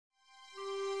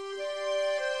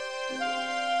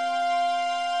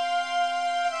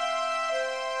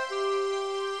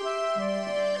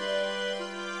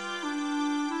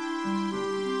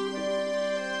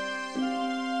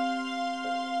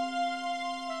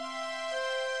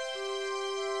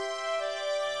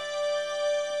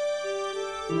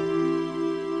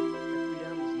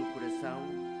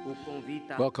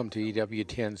Welcome to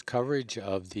EWTN's coverage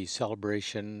of the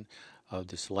celebration of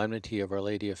the Solemnity of Our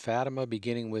Lady of Fatima,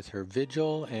 beginning with her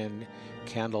vigil and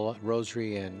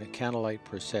Rosary and Candlelight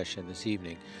procession this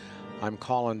evening. I'm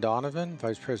Colin Donovan,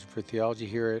 Vice President for Theology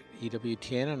here at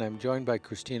EWTN, and I'm joined by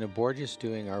Christina Borges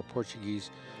doing our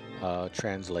Portuguese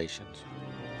translations.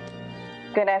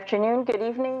 Good afternoon, good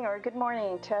evening, or good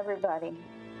morning to everybody.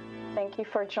 Thank you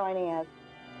for joining us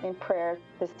in prayer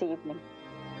this evening.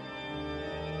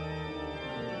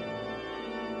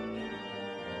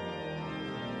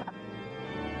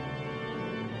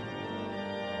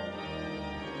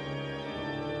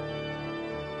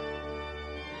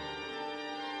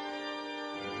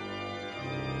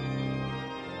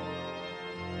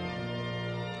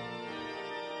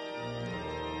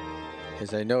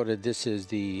 As I noted, this is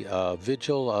the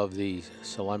vigil of the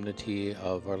Solemnity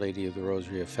of Our Lady of the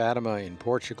Rosary of Fatima in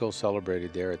Portugal,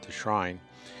 celebrated there at the shrine.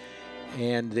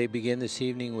 And they begin this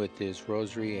evening with this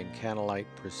Rosary and Candlelight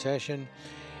procession,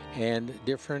 and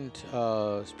different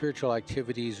spiritual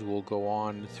activities will go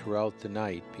on throughout the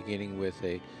night, beginning with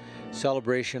a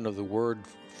celebration of the Word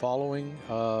following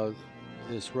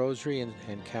this Rosary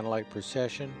and Candlelight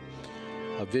procession,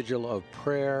 a vigil of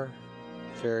prayer,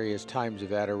 various times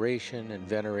of adoration and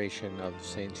veneration of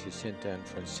Saints Jacinta and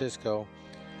Francisco,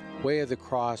 Way of the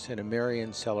Cross, and a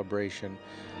Marian celebration,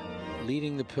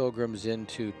 leading the pilgrims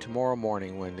into tomorrow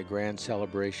morning when the grand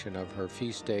celebration of her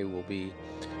feast day will be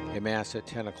a Mass at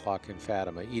 10 o'clock in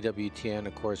Fatima. EWTN,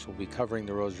 of course, will be covering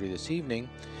the Rosary this evening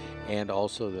and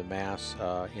also the Mass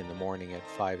in the morning at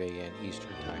 5 a.m.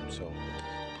 Eastern Time. So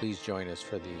please join us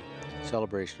for the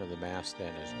celebration of the Mass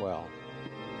then as well.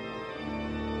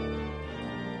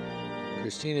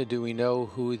 Christina, do we know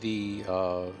who the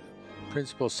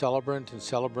principal celebrant and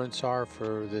celebrants are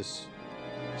for this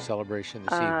celebration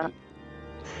this evening?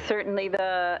 Certainly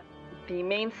the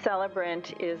main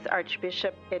celebrant is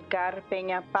Archbishop Edgar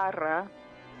Peña Parra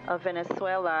of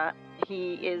Venezuela.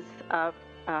 He is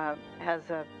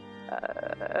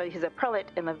he's a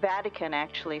prelate in the Vatican,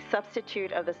 actually,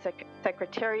 substitute of the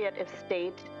Secretariat of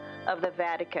State of the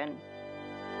Vatican.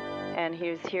 And he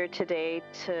is here today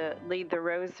to lead the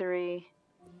Rosary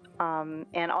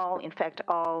and all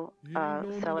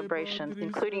celebrations,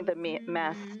 including the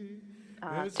Mass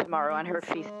tomorrow on her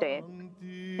feast day.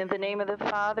 In the name of the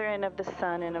Father, and of the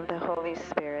Son, and of the Holy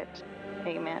Spirit.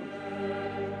 Amen.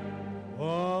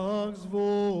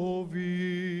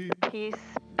 Peace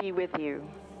be with you.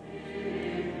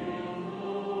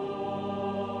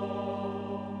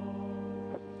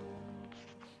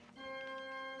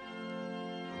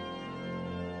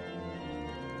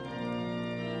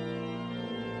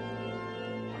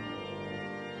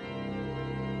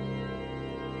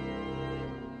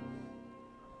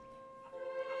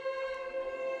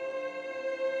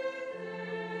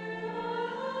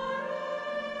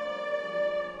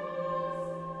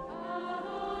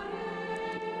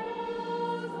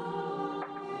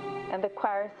 And the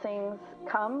choir sings,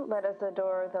 "Come, let us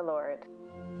adore the Lord."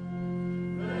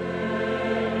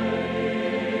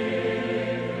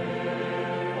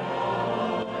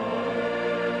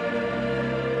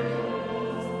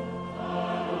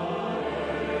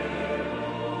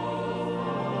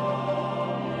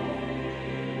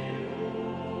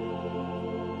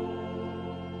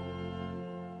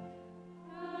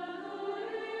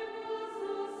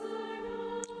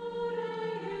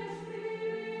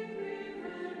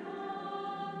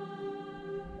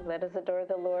 Let us adore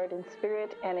the Lord in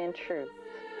spirit and in truth.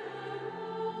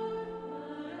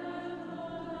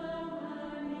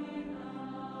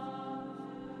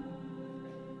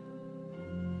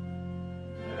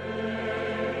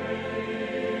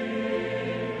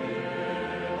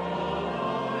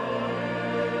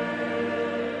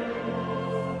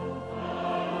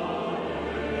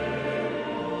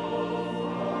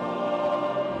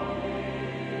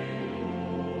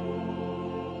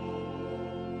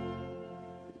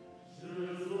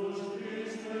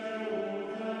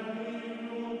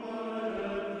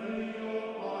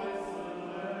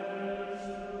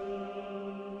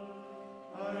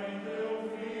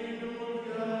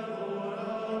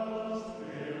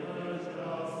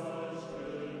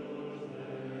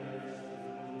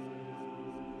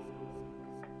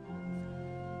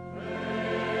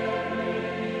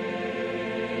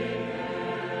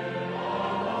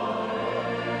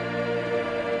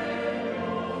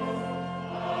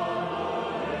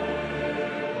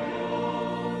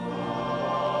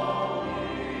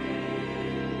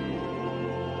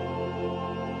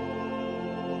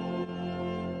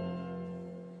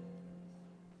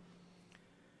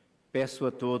 Peço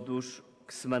a todos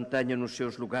que se mantenham nos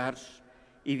seus lugares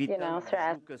So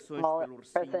ask all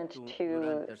present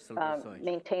to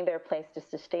maintain their places,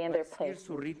 to stay in their places.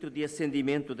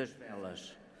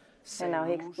 And now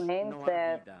he explains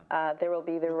that there will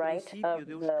be the rite of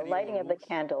the lighting of the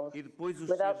candles.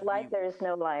 Without light, there is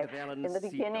no life. In the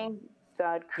beginning,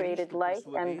 God created light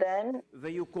and then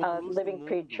living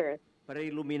creatures.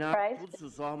 Christ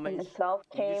himself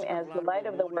came as the light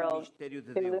of the world to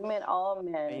illumine all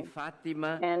men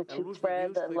and to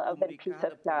spread the love and peace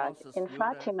of God. In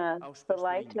Fatima, the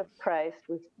light of Christ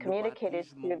was communicated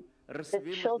to the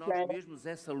children,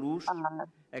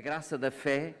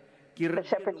 the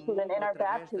shepherd children. In our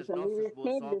baptism, we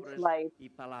receive this light,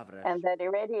 and that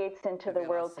irradiates into the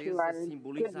world through our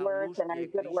good words and our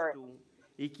good works.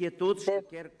 This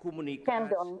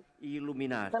candle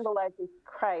symbolizes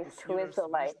Christ, who is the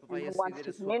light, and who wants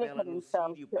to communicate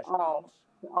himself to all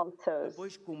souls.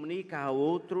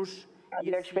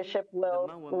 The Archbishop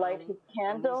will light his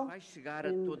candle at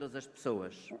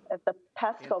the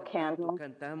Paschal candle,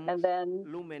 and then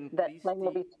that flame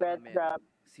will be spread throughout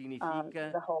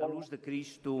the whole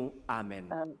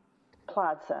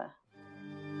plaza.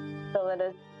 So let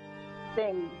us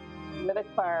sing with a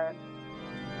choir,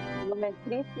 Lumen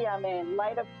Christi, Amen,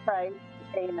 light of Christ,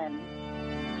 Amen.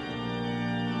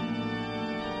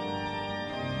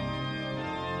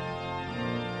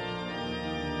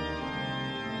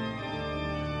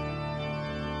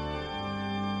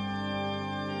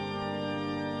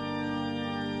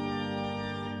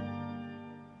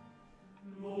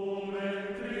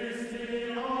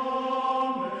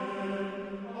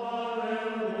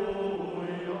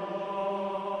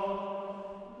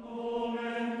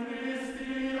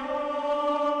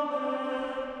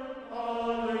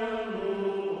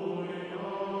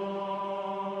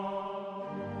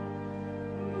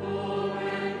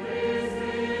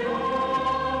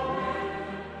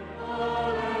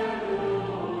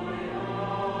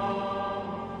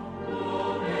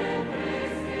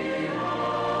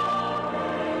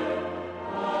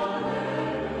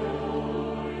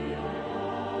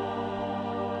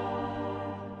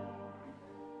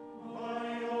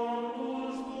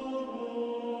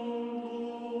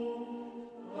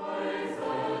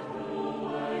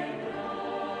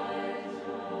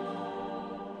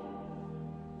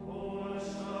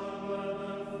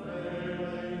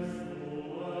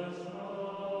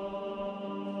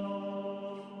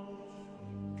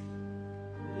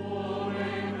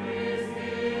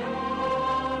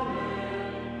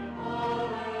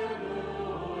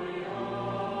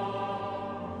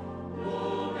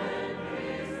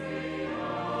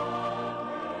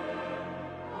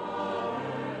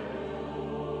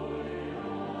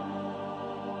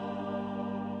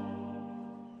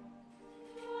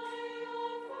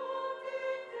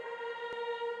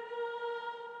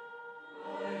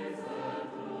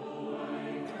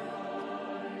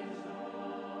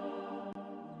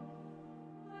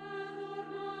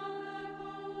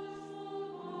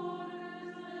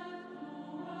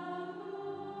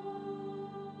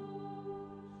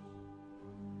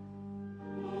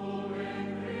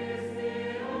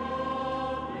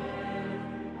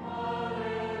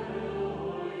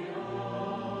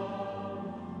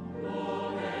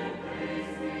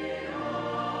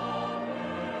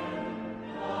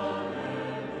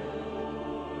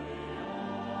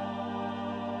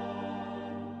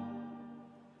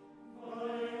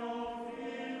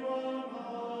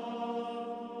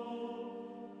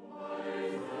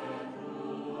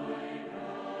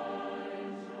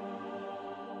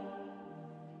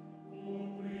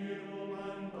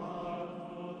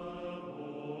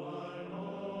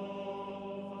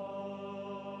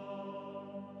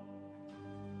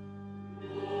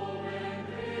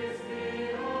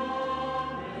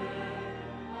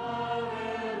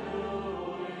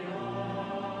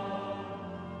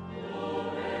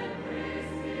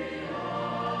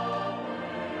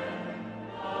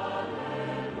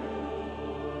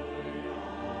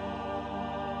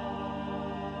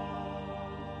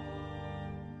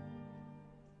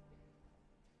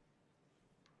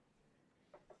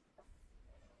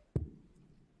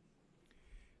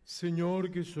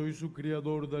 Señor, que soy su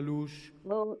creador da luz.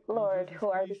 Lord,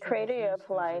 who are the creator of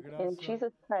light, in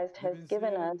Jesus Christ has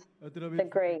given us the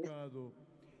grace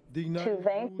to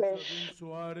vanquish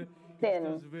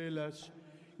sin.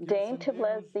 Deign to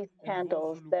bless these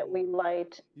candles that we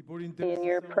light in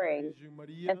your praise.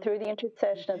 And through the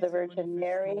intercession of the Virgin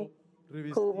Mary,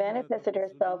 who manifested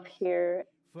herself here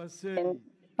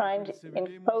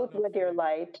enclosed with your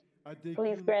light,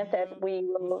 please grant that we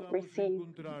will receive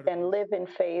and live in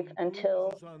faith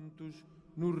until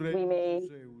we may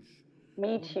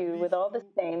meet you with all the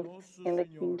saints in the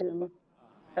kingdom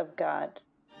of God.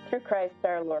 Through Christ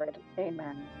our Lord.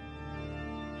 Amen.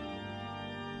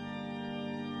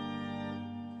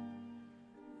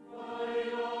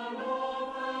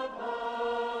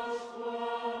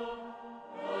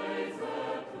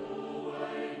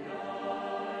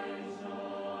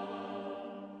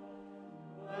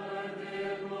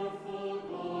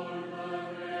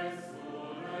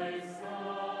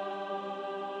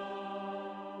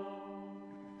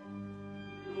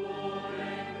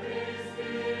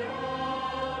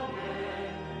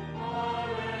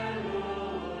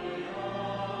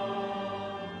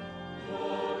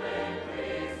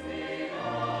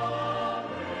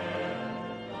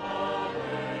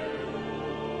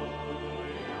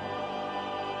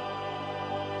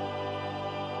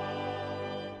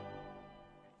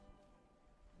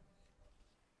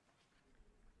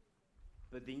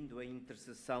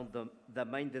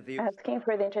 Asking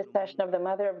for the intercession of the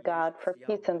Mother of God for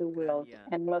peace in the world,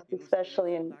 and most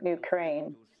especially in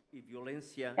Ukraine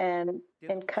and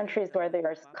in countries where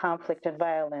there is conflict and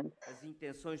violence.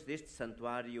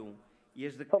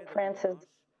 Pope Francis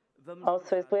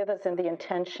also is with us in the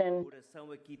intention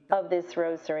of this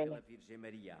rosary.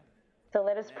 So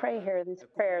let us pray here this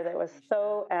prayer that was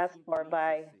so asked for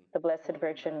by the Blessed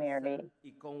Virgin Mary.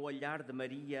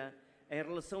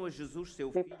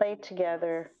 We pray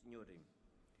together.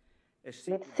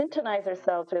 We synchronize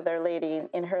ourselves with Our Lady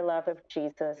in her love of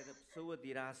Jesus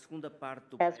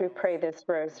as we pray this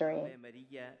rosary.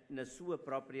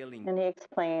 And he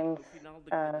explains,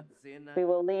 we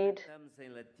will lead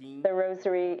the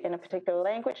rosary in a particular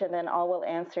language, and then all will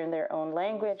answer in their own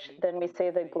language. Then we say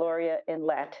the Gloria in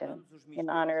Latin, in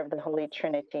honor of the Holy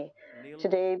Trinity.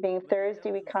 Today, being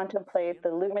Thursday, we contemplate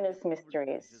the luminous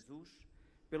mysteries.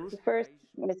 The first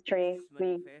mystery,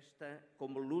 we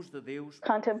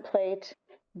contemplate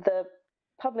the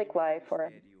public life,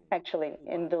 or actually,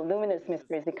 in the luminous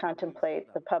mysteries, we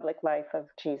contemplate the public life of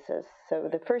Jesus. So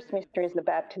the first mystery is the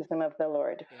baptism of the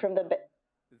Lord. From the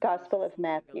Gospel of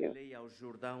Matthew.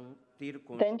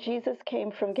 Then Jesus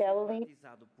came from Galilee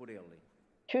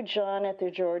to John at the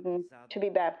Jordan to be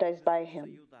baptized by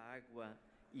him.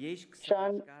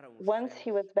 John, once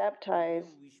he was baptized,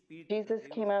 Jesus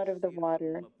came out of the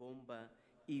water,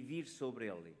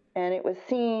 and it was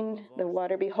seen, the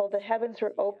water, behold, the heavens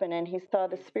were open, and he saw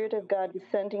the Spirit of God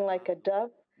descending like a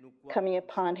dove, coming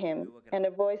upon him. And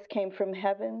a voice came from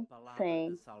heaven,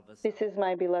 saying, "This is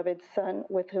my beloved Son,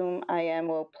 with whom I am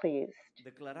well pleased."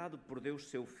 The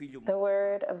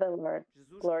word of the Lord.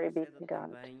 Glory be to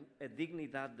God.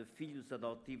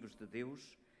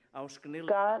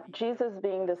 Jesus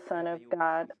being the Son of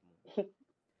God, he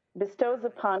bestows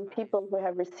upon people who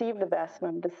have received the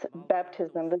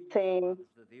baptism the same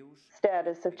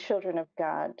status of children of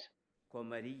God.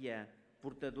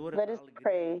 Let us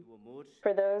pray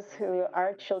for those who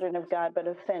are children of God but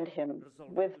offend him.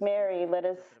 With Mary, let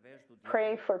us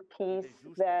pray for peace,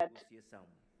 that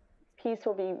peace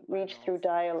will be reached through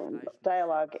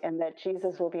dialogue, and that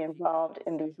Jesus will be involved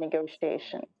in these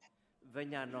negotiations.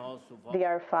 The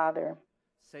Our Father.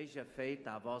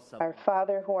 Our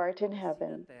Father who art in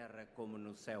heaven,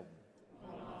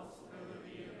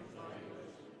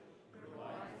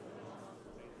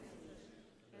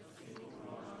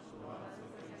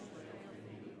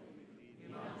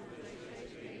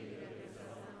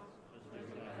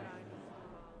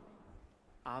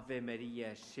 Ave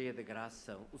Maria, cheia de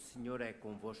graça, o Senhor é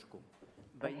convosco.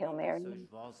 Bendita sois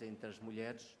vós entre as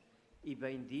mulheres, e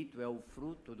bendito é o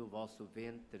fruto do vosso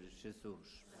ventre,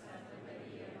 Jesus. Santa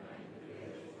Maria, Mãe de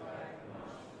Deus, rogai por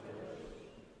nós,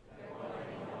 pecadores, agora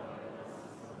e na hora da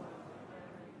nossa morte.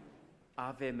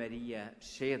 Ave Maria,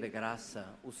 cheia de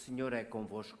graça, o Senhor é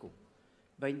convosco.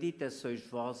 Bendita sois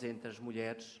vós entre as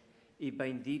mulheres, e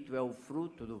bendito é o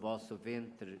fruto do vosso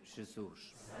ventre, Jesus.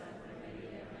 Santa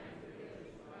Maria, Mãe de Deus,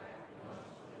 rogai por nós,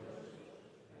 pecadores,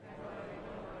 agora e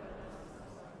na hora da nossa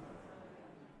morte.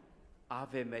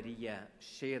 Ave Maria,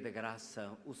 cheia de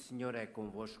graça, o Senhor é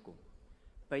convosco.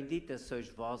 Bendita sois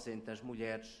vós entre as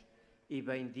mulheres, e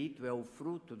bendito é o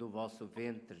fruto do vosso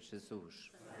ventre, Jesus.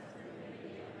 Santa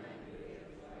Maria, Mãe de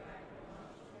Deus, rogai por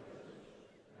nós, pecadores,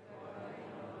 agora e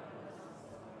na hora da nossa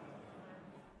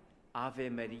morte. Ave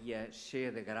Maria,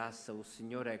 cheia de graça, o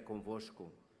Senhor é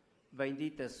convosco.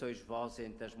 Bendita sois vós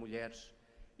entre as mulheres,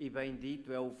 e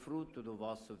bendito é o fruto do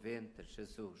vosso ventre,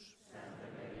 Jesus. Santa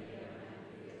Maria, Mãe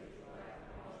de Deus, rogai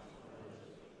por nós,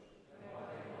 pecadores,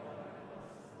 agora e na hora da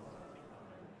nossa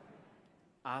morte.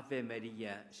 Ave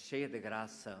Maria, cheia de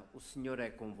graça, o Senhor é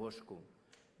convosco.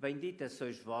 Bendita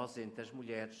sois vós entre as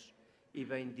mulheres, e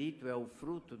bendito é o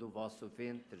fruto do vosso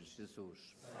ventre,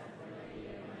 Jesus. Santa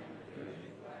Maria, Mãe de Deus,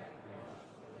 rogai por nós,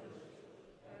 pecadores,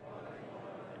 agora e na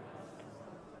hora da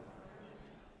nossa morte.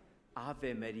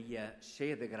 Ave Maria,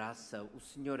 cheia de graça, o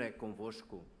Senhor é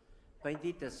convosco.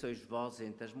 Bendita sois vós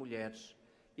entre as mulheres,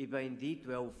 e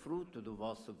bendito é o fruto do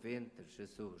vosso ventre,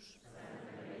 Jesus.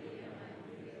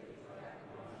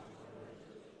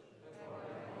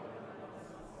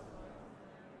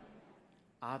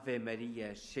 Ave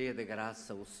Maria, cheia de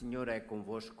graça, o Senhor é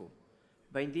convosco.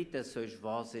 Bendita sois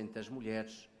vós entre as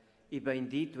mulheres, e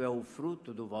bendito é o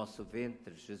fruto do vosso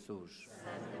ventre, Jesus.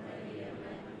 Santa Maria,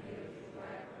 Mãe de Deus,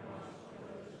 rogai por nós,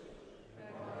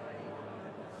 agora e na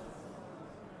hora da nossa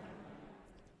morte.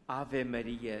 Ave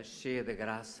Maria, cheia de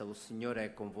graça, o Senhor é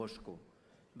convosco.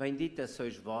 Bendita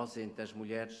sois vós entre as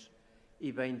mulheres,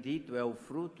 e bendito é o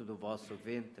fruto do vosso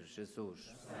ventre, Jesus.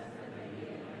 Santa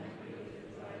Maria,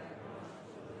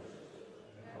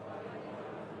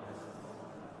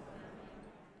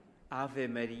 Ave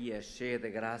Maria, cheia de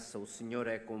graça, o Senhor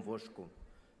é convosco.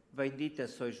 Bendita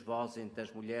sois vós entre as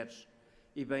mulheres,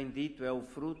 e bendito é o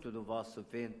fruto do vosso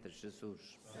ventre,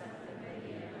 Jesus. Santa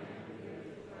Maria, Mãe de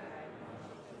Deus, rogai por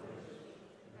nós,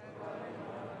 agora e na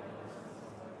hora da nossa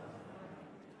morte.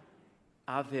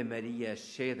 Ave Maria,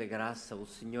 cheia de graça, o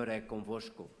Senhor é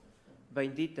convosco.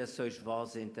 Bendita sois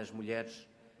vós entre as mulheres,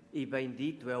 e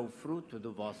bendito é o fruto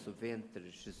do vosso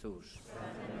ventre, Jesus.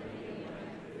 Santa Maria,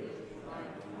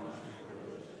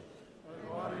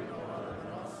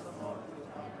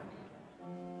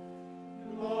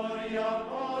 Gloria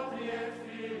Patri et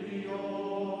Filio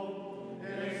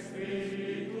et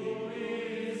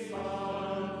Spiritui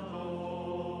Sancto,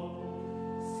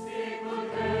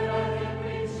 sicut erat in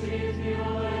principio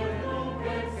et nunc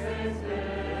et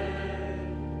semper,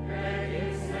 et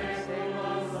in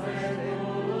saecula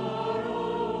saeculorum.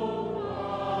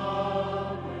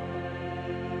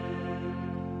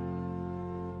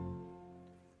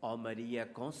 Ó Maria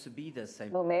concebida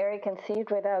sem O Mary,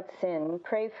 conceived without sin,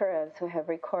 pray for us who have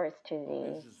recourse to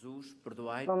thee. Jesus,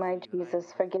 perdoai. O my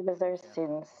Jesus, forgive us our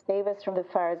sins, save us from the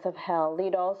fires of hell,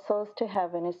 lead all souls to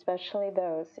heaven, especially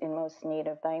those in most need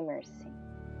of thy mercy.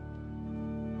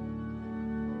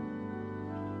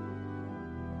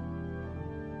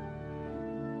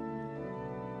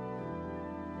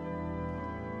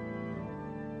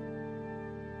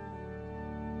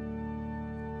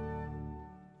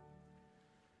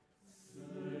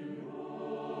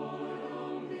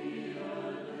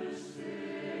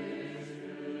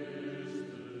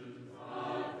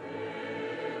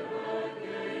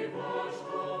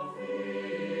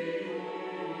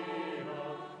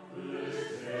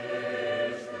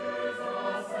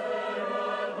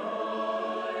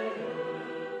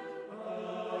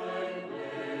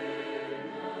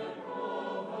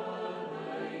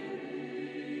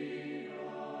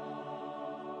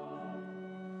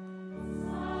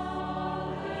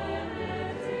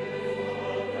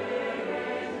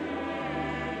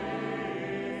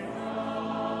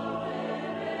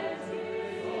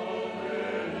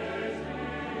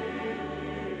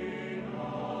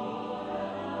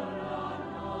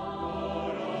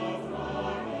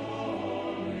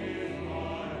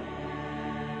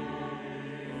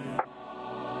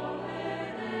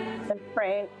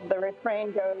 The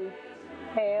refrain goes,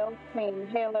 Hail Queen,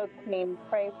 Hail O Queen,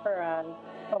 pray for us,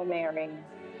 O Mary.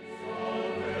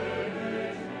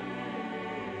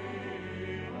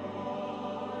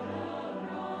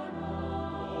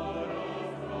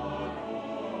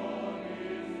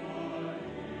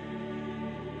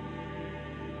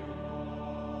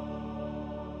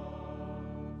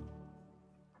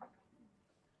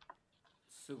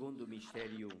 Segundo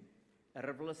mistério, a The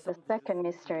revelação de second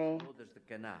Jesus mystery, nas bodas de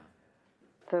Caná.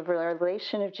 the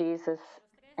revelation of Jesus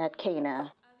at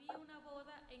Cana. Había una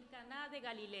boda en Caná de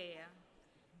Galilea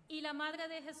y la madre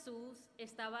de Jesús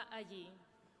estaba allí.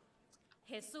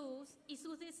 Jesús y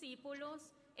sus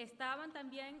discípulos estaban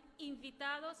también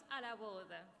invitados a la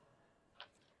boda.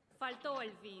 Faltó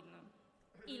el vino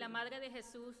y la madre de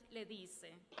Jesús le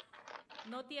dice,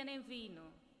 no tienen vino.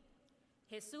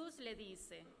 Jesús le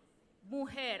dice,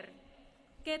 mujer,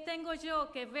 ¿qué tengo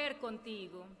yo que ver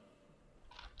contigo?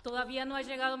 Todavía no ha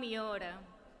llegado mi hora.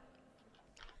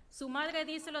 Su madre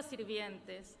dice a los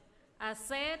sirvientes,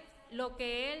 haced lo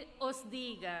que él os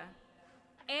diga.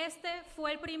 Este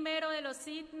fue el primero de los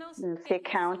signos que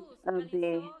account Jesús of the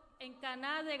realizó en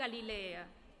Caná de Galilea.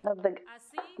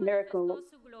 Así miracle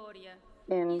manifestó su gloria,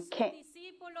 in y sus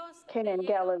discípulos Cana in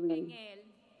creyeron en Galilee, él.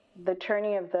 the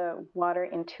turning of the water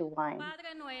into wine.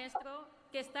 Padre nuestro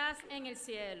que estás en el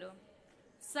cielo,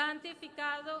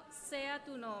 santificado sea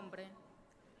tu nombre.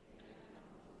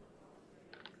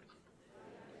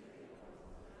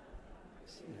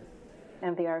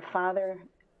 And the Our Father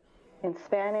in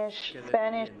Spanish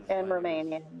and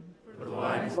Romanian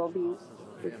will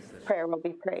be ofensas, prayer will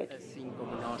be prayed. assim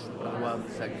como nós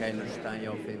perdoamos a quem nos tem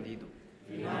ofendido.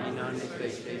 E não nos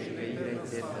deixeis cair em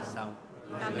tentação,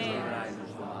 mas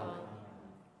livrai-nos do mal.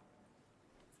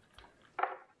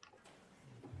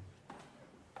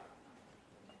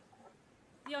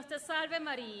 Dios te salve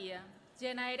María,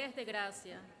 llena eres de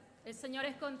gracia, el Señor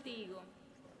es contigo.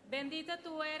 Bendita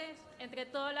tú eres entre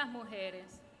todas las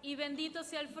mujeres, y bendito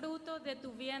sea el fruto de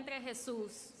tu vientre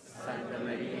Jesús. Santa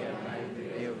Maria, Mãe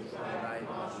de Deus, rogai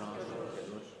por nós,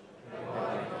 pecadores,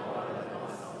 agora e na hora da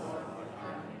nossa morte.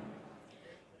 Amém.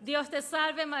 Dios te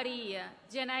salve María,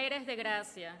 llena eres de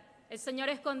gracia, el Señor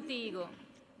es contigo.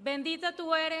 Bendita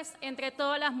tú eres entre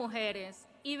todas las mujeres,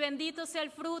 y bendito sea el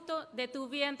fruto de tu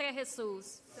vientre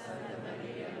Jesús. Santa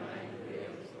Maria, Mãe de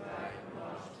Deus, rogai por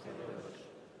nós, pecadores,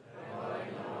 agora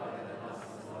e na hora da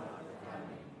nossa morte.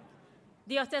 Amém.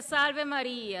 Dios te salve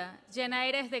María, llena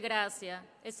eres de gracia,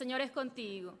 el Señor es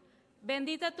contigo.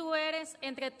 Bendita tú eres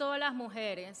entre todas las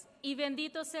mujeres, y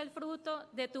bendito sea el fruto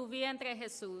de tu vientre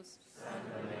Jesús.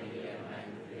 Santa Maria, Mãe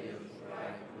de Deus,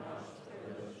 rogai por nós,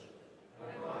 pecadores,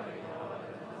 agora e na hora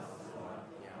da nossa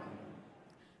morte. Amém.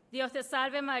 Dios te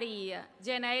salve María,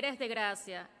 llena eres de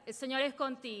gracia, el Señor es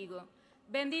contigo.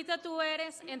 Bendita tú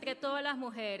eres entre todas las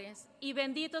mujeres, y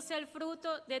bendito sea el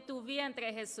fruto de tu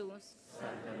vientre Jesús.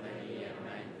 Santa Maria,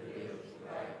 Mãe de Deus,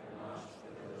 rogai por nós,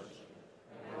 pecadores,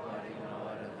 agora e na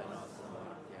hora da nossa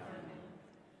morte. Amém.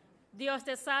 Dios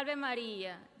te salve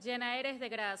María, llena eres de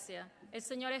gracia, el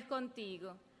Señor es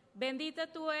contigo. Bendita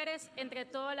tú eres entre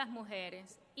todas las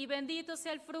mujeres, y bendito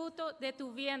sea el fruto de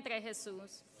tu vientre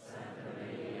Jesús. Santa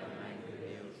Maria, Mãe de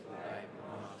Deus, rogai por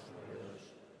nós, pecadores,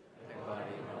 agora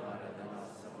e na hora da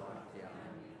nossa morte.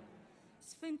 Amém.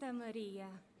 Sfânta Maria,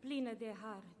 plină de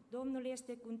har, Domnul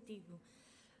este contigo.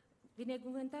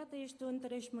 Binecuvântată ești tu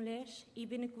între mulheres și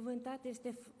binecuvântat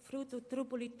este frutul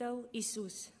trupului tău,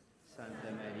 Iisus. Santa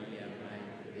Maria, Mãe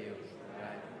de Deus,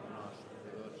 rogai por nós,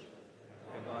 pecadores,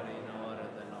 agora e na hora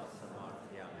da nossa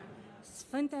morte. Amém.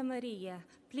 Sfânta Maria,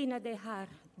 plină de har,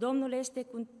 Domnul este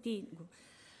contigo.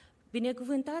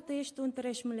 Binecuvântată ești tu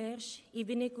între mulheres și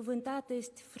binecuvântat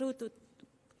este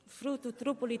frutul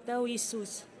trupului tău,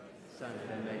 Iisus.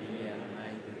 Santa Maria,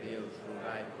 Mãe de Deus,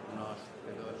 rogai por nós,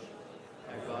 pecadores,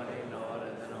 agora e na hora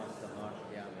da nossa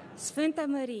morte. Amém. Sfânta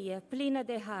Maria, plină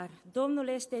de har, Domnul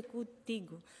este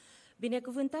contigo.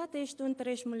 Binecuvântată ești tu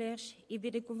între mulheres și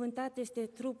binecuvântat este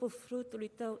trupul frutului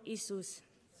tău, Iisus.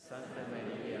 Santa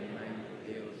Maria, Mãe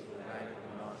de Deus, rogai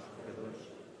por nós, pecadores,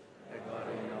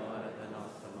 agora e na hora da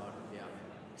nossa morte.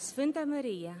 Amém. Sfânta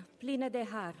Maria, plină de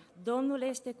har, Domnul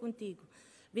este contigo.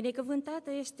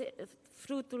 Binecuvântată este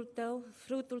frutul tău,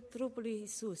 frutul trupului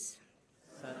Iisus.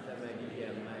 Santa Maria,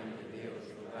 Mãe de Deus,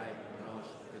 rogai por nós,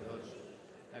 pecadores,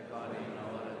 agora e na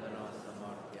hora da nossa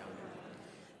morte. Amém.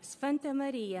 Sfânta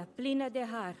Maria, plină de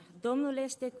har, Domnul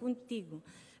este contigo.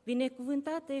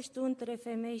 Binecuvântată ești tu între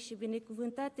femei și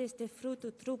binecuvântat este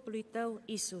frutul trupului tău,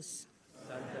 Iisus.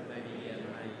 Santa Maria,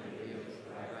 Mãe de Deus,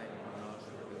 rogai por nós,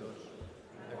 pecadores,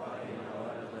 agora e na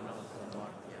hora da nossa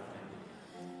morte. Amém.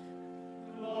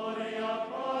 Gloria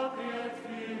Patri et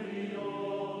Filio,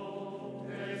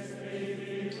 et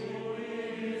Spiritui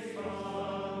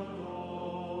Sancto,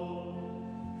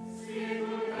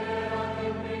 sicut erat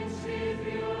in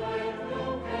principio et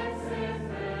nunc et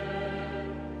semper,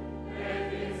 et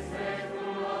in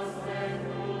saecula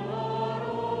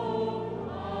saeculorum.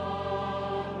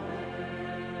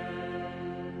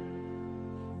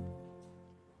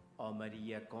 Ó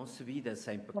Maria concebida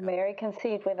sem O pecado, Mary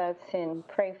conceived without sin,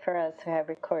 pray for us who have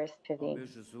recourse to thee. meu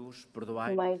Jesus, O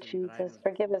perdoai-nos my e Jesus, livrai-nos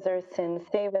forgive us our sins,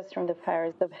 save us from the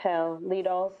fires of hell, lead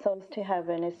all souls to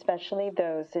heaven, especially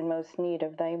those in most need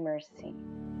of thy mercy.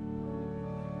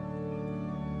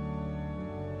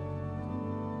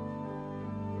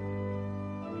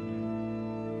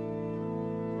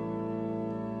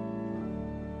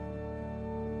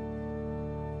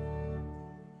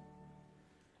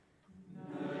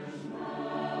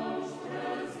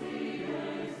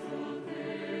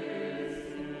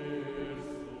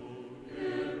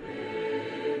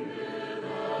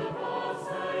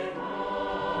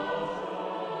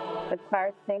 The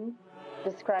choir sings,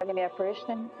 describing the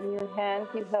apparition. In your hand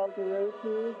you held the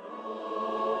rosary.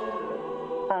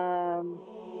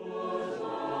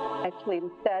 Actually,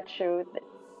 the statue,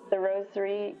 the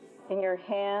rosary in your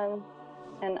hand,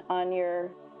 and on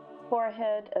your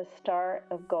forehead a star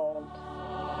of gold.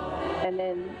 And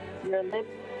in your lips,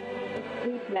 a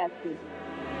sweet message.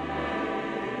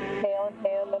 Hail,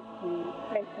 hail, the Queen,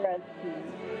 pray for us, Queen.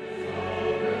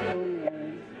 O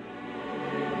Mary.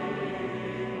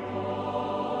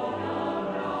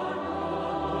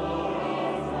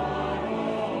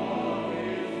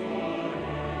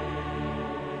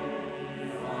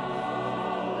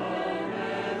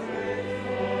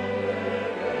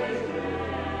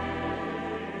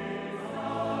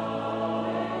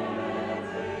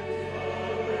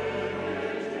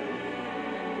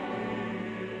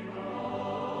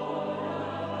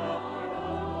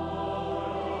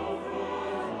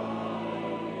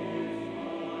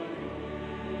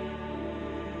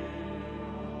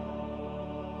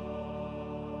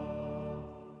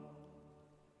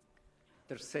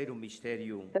 Terceiro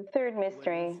mistério, The third o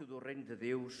mystery, anúncio do reino de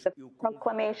Deus the e o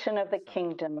proclamation of the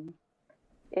kingdom.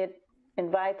 It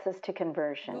invites us to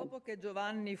conversion. Dopo che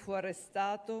Giovanni fu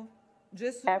arrestato,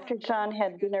 Gesù After andò John in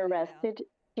had been Galilea, arrested,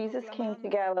 Jesus came to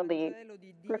proclamando il Galilee, Vangelo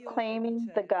di Dio e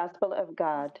proclaiming the dicendo: gospel of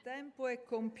God. Il tempo è He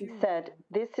compiuto, said,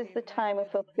 "This is il the time regno of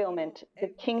di Dio fulfillment. è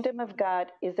The kingdom of vicino.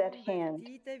 God is at hand.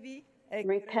 Convertitevi e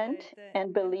Repent credete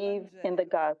and nel believe in the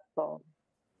Vangelo." gospel."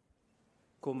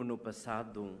 Como no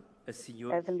passado, a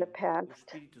Senhor, As in the o past,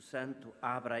 Espírito Santo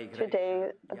abre a Igreja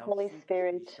today the e aos Holy simples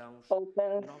Spirit cristãos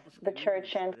opens novos the caminhos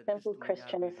church and para simple testemunhar o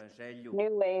Christians Evangelho,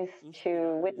 new ways to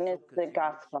inspirando-lhes witness the ocasiões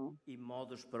gospel, e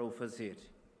modos para o fazer.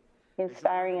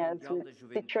 inspiring us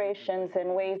with situations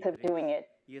and ways of doing it.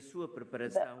 E a sua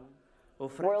preparação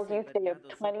World oferece Youth Day of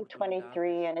variadas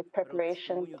 2023 and its oportunidades para o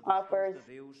preparations testemunho dos offers dons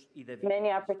de Deus e da vida many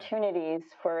cristã.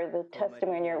 opportunities for the Com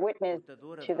testimony or Maria, witness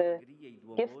portadora to da the alegria e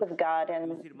do gifts amor, of God e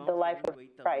and os irmãos the da life of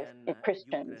língua Christ, italiana e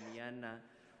Christians. ucraniana,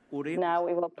 oremos Now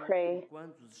we will por pray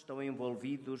quantos estão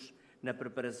envolvidos na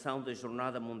preparação da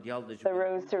Jornada Mundial da the Juventude.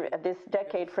 Rosary this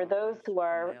decade for those who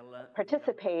are Nela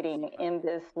participating participar. in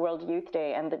this World Youth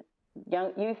Day and the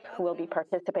young youth who will be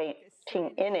participating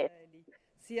in it.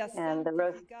 And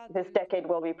this decade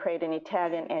will be prayed in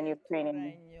Italian and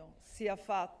Ukrainian. Sia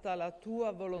fatta la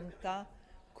tua volontà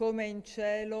come in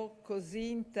cielo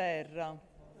così in terra.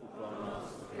 O pão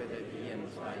nosso de cada dia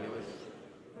nos dai hoje,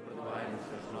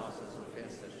 perdoai-nos as nossas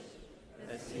ofensas,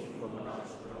 assim como nós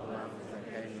perdoamos a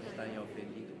quem nos tem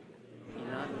ofendido, e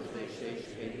não nos deixeis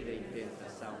cair em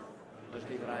tentação, mas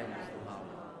livrai-nos do mal.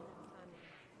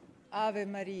 Ave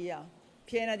Maria,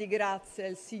 piena di grazia,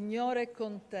 il Signore è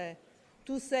con te.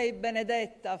 Tu sei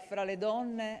benedetta fra le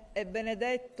donne e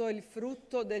benedetto il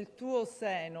frutto del tuo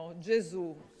seno,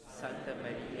 Gesù. Santa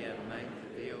Maria, Mãe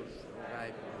de Deus,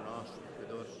 rogai por nós,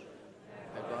 pecadores,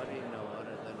 agora e na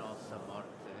hora da nossa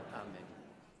morte. Amém.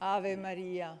 Ave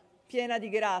Maria, piena di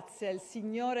grazia, il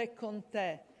Signore è con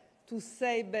te. Tu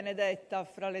sei benedetta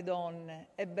fra le donne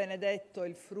e benedetto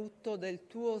il frutto del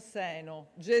tuo seno,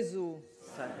 Gesù.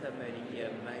 Santa Maria,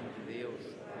 Mãe de Deus,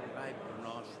 rogai por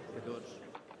nós, pecadores,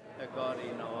 agora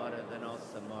e na hora da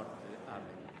nossa morte.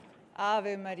 Amém.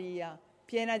 Ave Maria,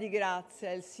 piena di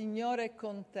grazia, il Signore è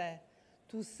con te.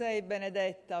 Tu sei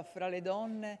benedetta fra le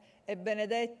donne e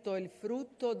benedetto il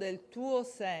frutto del tuo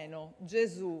seno,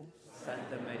 Gesù.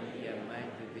 Santa Maria, Mãe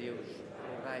de Deus,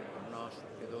 rogai por nós,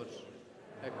 pecadores,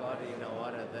 agora e na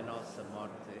hora da nossa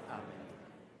morte. Amém.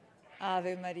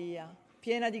 Ave Maria,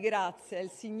 piena di grazia, il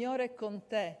Signore è con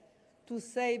te. Tu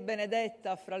sei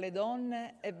benedetta fra le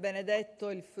donne e benedetto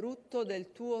il frutto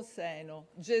del tuo seno,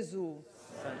 Gesù.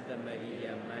 Santa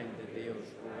Maria, Mãe de Deus,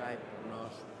 rogai por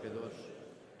nós, pecadores,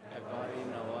 agora e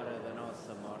na hora da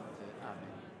nossa morte. Amém.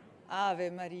 Ave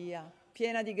Maria,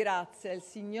 piena di grazia, il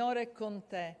Signore è con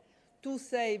te. Tu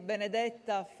sei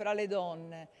benedetta fra le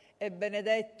donne e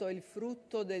benedetto il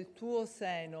frutto del tuo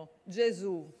seno,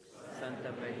 Gesù. Santa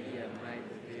Maria, Mãe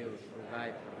de Deus,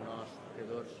 rogai por nós,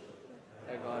 pecadores,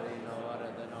 agora e na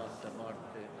hora da nossa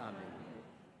morte. Amém.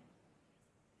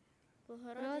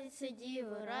 Богородице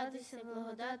Діво, радуйся,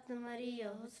 благодатна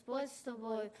Марія, Господь з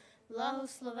тобою,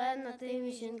 благословенна ти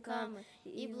між жінками,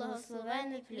 і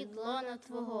благословений плід лона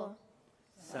Твого.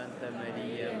 Santa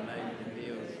Maria, Mãe de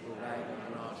Deus, rogai por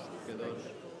nós, pecadores,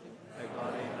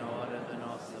 agora e na hora da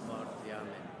nossa morte.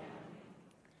 Amém.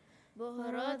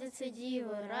 Богородице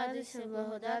Діво, радуйся,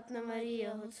 благодатна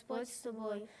Марія, Господь з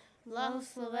тобою,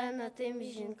 благословенна ти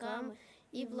між жінками,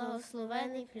 і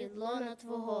благословений плід лона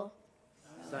Твого.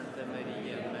 Santa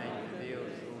Maria, Mãe de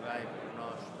Deus, rogai por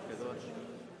nós, pecadores,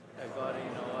 agora e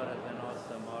na hora da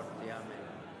nossa morte. Amém.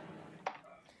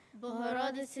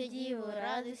 Богородице Діво,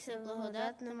 радуйся,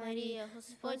 благодатна Марія,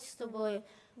 Господь з тобою,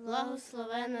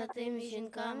 благословенна ти між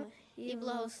жінками, і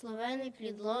благословений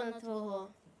плід лона Твого.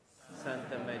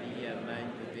 Santa Maria, Mãe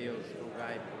de Deus,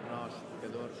 rogai por nós,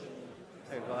 pecadores,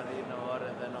 agora e na hora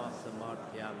da nossa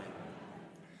morte. Amém.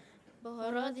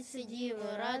 Богородице Діво,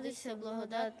 радуйся,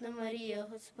 благодатна Марія,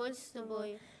 Господь з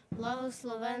тобою,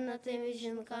 благословенна ти між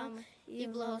жінками, і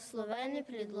благословений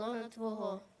плід лона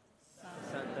Твого.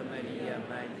 Santa Maria,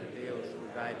 Mãe de Deus,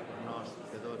 rogai por nós,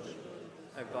 pecadores,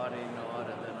 agora e na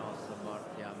hora da nossa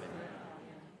morte. Amém.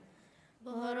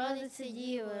 Богородице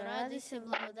Діво, радуйся,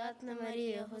 благодатна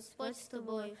Марія, Господь з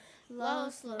тобою,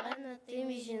 благословенна ти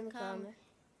між жінками,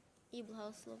 і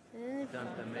благословений.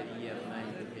 Santa Maria, Mãe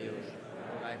de Deus,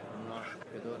 rogai por nós,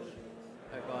 pecadores,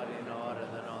 agora e na hora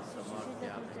da nossa morte.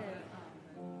 Amém.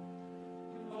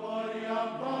 Gloria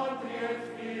Patri et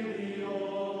Filio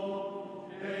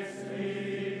et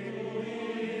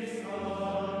Spiritui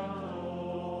Sancto,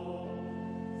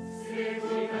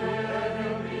 sicut erat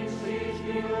in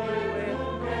principio et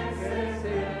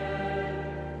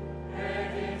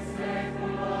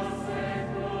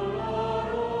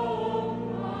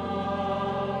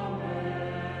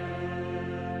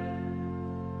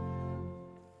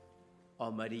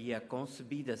Maria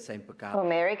concebida sem O pecado.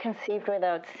 Mary, conceived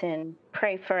without sin,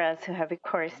 pray for us who have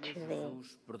recourse to thee.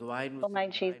 Jesus, perdoai-nos O my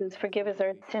Jesus, forgive us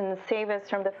our sins, save us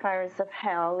from the fires of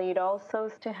hell, lead all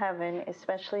souls to heaven,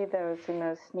 especially those in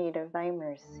most need of thy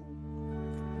mercy.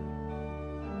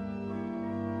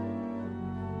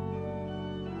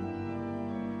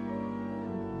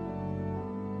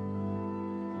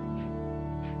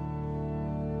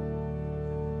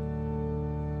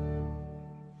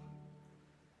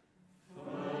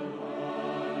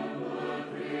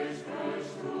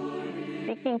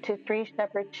 Speaking to three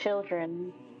shepherd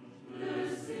children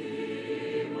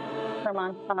from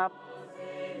on top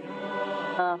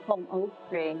home oak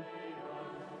tree,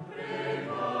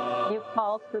 you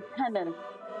called for penance.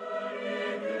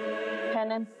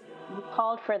 Penance, you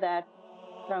called for that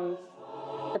from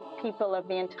the people of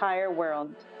the entire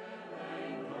world.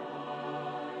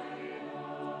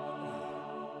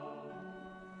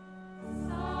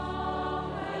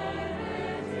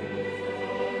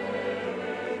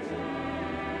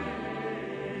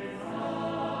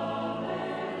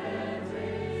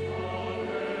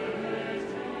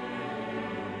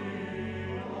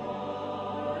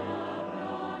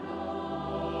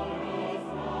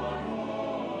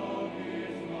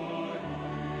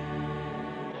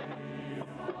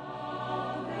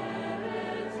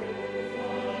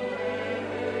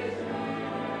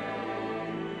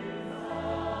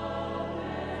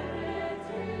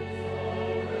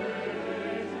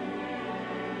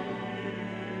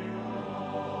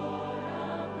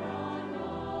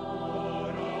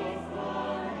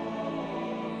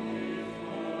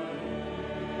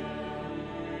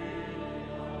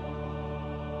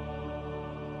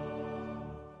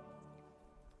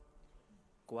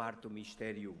 Quarto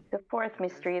mistério. The fourth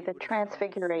mystery, the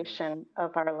transfiguration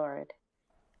of our Lord.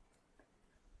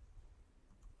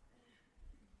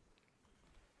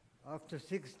 After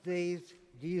 6 days,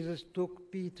 Jesus took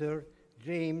Peter,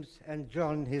 James, and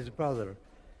John, his brother,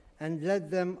 and led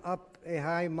them up a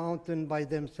high mountain by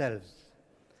themselves.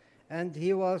 And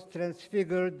he was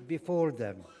transfigured before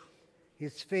them.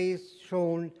 His face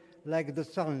shone like the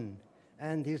sun,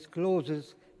 and his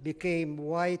clothes became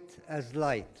white as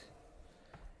light.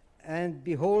 And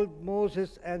behold,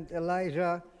 Moses and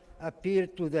Elijah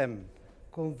appeared to them,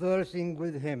 conversing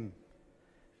with him.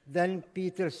 Then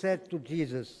Peter said to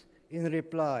Jesus in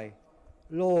reply,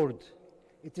 Lord,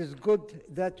 it is good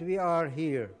that we are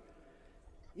here.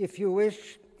 If you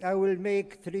wish, I will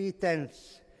make 3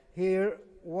 tents here,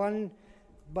 one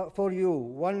for you,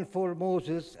 one for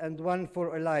Moses, and one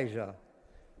for Elijah.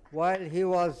 While he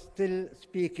was still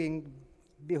speaking,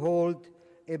 behold,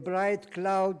 a bright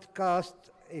cloud cast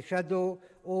a shadow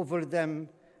over them.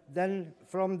 Then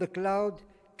from the cloud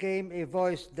came a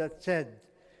voice that said,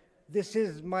 This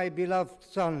is my beloved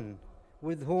Son,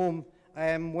 with whom I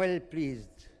am well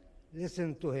pleased.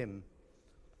 Listen to him.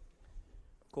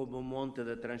 Como o Monte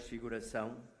da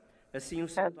Transfiguração, assim o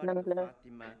As santuário de the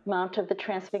Fátima, Mount of the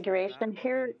Transfiguration,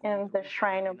 here in the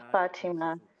shrine of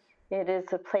Fatima, it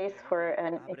is a place for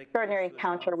an extraordinary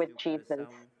encounter with Jesus.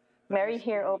 Mary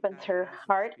here opens her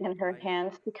heart and her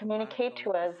hands to communicate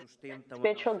to us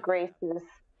spiritual graces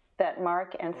that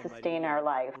mark and sustain our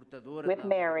life. With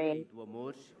Mary,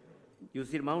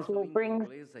 who brings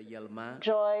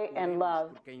joy and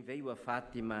love,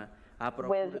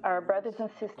 with our brothers and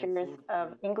sisters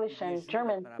of English and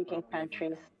German-speaking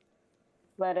countries,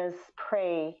 let us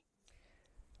pray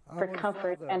for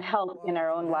comfort and help in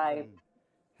our own lives.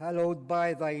 Hallowed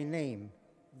by thy name,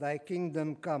 thy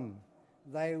kingdom come,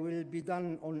 thy will be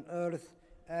done on earth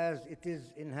as it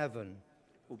is in heaven.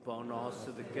 O pão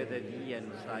nosso de cada dia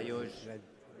nos dai hoje.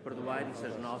 Perdoai-nos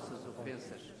as nossas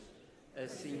ofensas,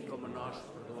 assim como nós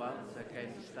perdoamos a quem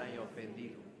nos tem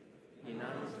ofendido. E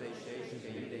não nos deixeis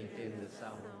cair em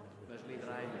tentação, mas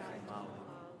livrai-nos do mal.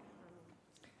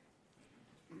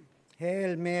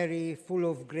 Hail Mary, full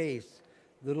of grace,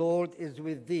 the Lord is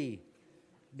with thee.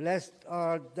 Blessed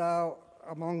art thou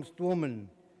amongst women,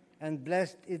 and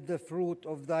blessed is the fruit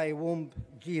of thy womb,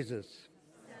 Jesus.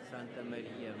 Santa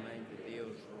Maria, Mãe de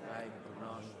Deus, rogai por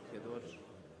nós, pecadores,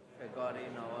 agora e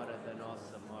na hora da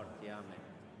nossa morte. Amém.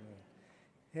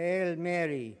 Hail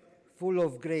Mary, full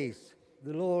of grace,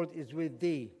 the Lord is with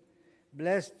thee.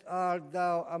 Blessed art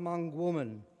thou among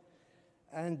women,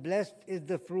 and blessed is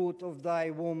the fruit of thy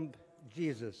womb,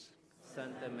 Jesus.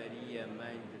 Santa Maria,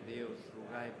 Mãe de Deus,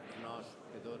 rogai por nós,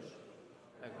 pecadores,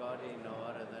 agora e na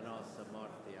hora da nossa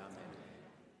morte. Amém.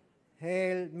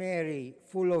 Hail Mary,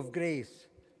 full of grace,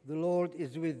 the Lord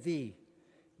is with thee.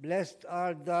 Blessed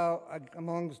art thou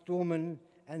amongst women,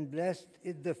 and blessed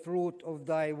is the fruit of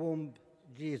thy womb,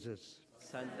 Jesus.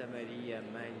 Santa Maria,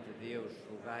 Mãe de Deus,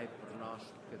 rogai por nós,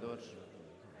 pecadores,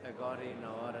 agora e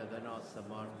na hora da nossa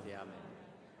morte. Amém.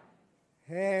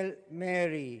 Hail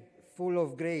Mary, full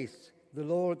of grace, the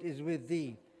Lord is with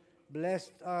thee.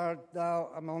 Blessed art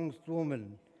thou amongst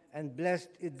women, and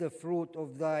blessed is the fruit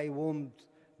of thy womb,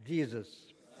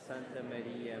 Jesus. Santa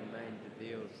Maria, Mãe de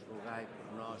Deus, rogai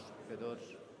por nós,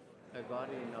 pecadores,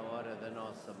 agora e na hora da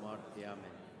nossa morte.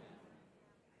 Amém.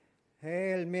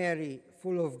 Hail Mary,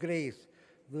 full of grace,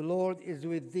 the Lord is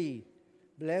with thee.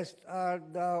 Blessed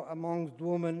art thou amongst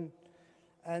women,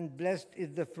 and blessed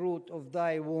is the fruit of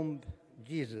thy womb,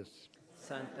 Jesus.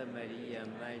 Santa Maria,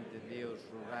 Mãe de Deus,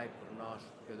 rogai por nós,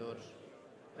 pecadores,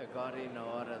 agora e na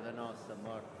hora da nossa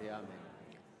morte. Amém.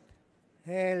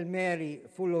 Hail Mary,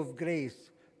 full of grace,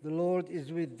 the Lord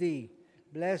is with thee.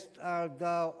 Blessed art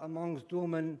thou amongst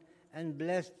women, and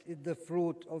blessed is the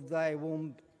fruit of thy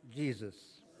womb,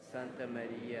 Jesus. Santa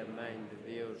Maria, Mãe de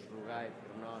Deus, rogai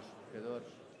por nós,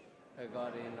 pecadores,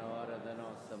 agora e na hora da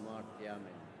nossa morte.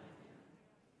 Amém.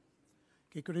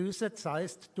 Gegrüßet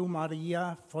seist du,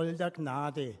 Maria, voll der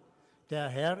Gnade. Der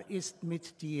Herr ist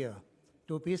mit dir.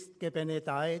 Du bist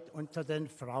gebenedeit unter den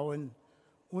Frauen,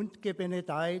 und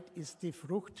gebenedeit ist die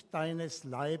Frucht deines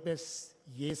Leibes,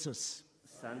 Jesus.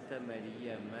 Santa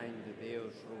Maria, Mãe de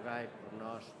Deus, rogai por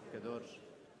nós, pecadores,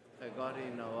 agora e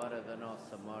na hora da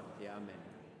nossa morte. Amém.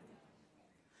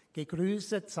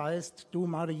 Gegrüßet seist du,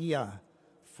 Maria,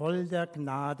 voll der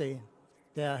Gnade.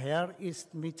 Der Herr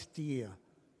ist mit dir.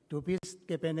 Du bist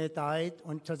gebenedeit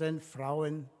unter den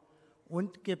Frauen,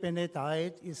 und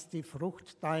gebenedeit ist die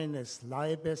Frucht deines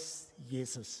Leibes,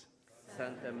 Jesus.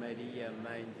 Santa Maria,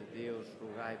 Mãe de Deus,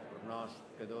 rogai por nós,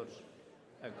 pecadores,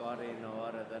 agora e na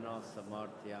hora da nossa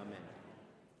morte. Amém.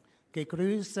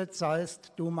 Gegrüßet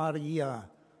seist du, Maria,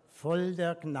 voll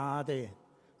der Gnade.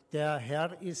 Der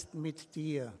Herr ist mit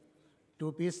dir.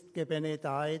 Du bist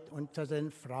gebenedeit unter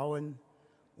den Frauen,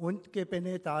 und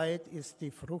gebenedeit ist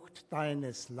die Frucht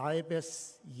deines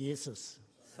Leibes, Jesus.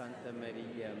 Santa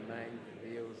Maria, Mãe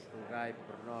de Deus, rogai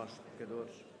por nós,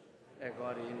 pecadores,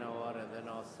 agora e na hora da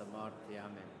nossa morte.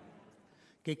 Amém.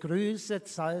 Gegrüßet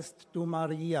seist du,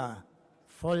 Maria,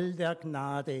 voll der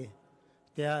Gnade.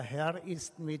 Der Herr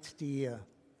ist mit dir.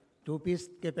 Du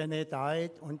bist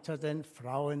gebenedeit unter den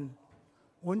Frauen,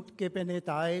 und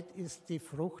gebenedeit ist die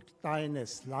Frucht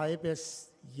deines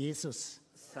Leibes, Jesus.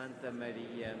 Santa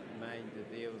Maria, Mãe de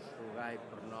Deus, rogai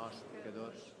por nós,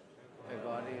 pecadores,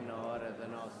 agora e na hora da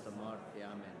nossa morte.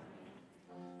 Amém.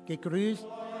 Gegrüßt.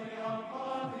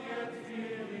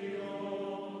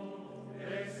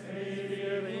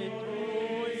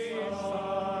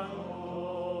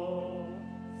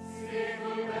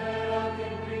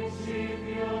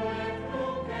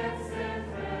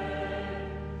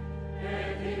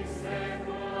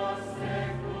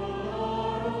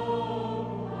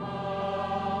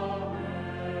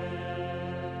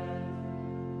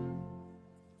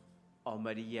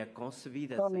 Maria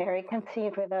concebida O Mary,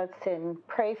 conceived without sin,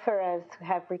 pray for us who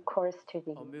have recourse to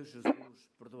thee. Ó meu Jesus,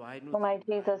 perdoai-nos. O my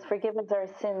Jesus, forgive us our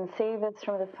sins, save us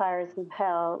from the fires of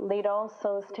hell, lead all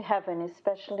souls to heaven,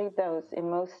 especially those in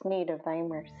most need of thy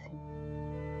mercy.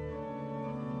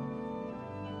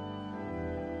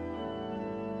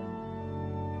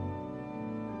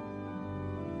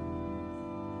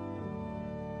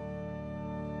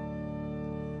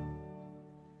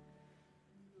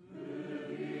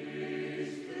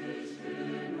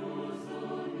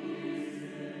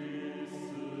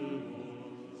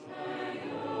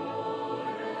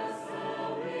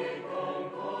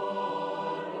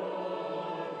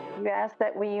 We ask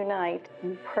that we unite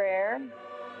in prayer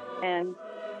and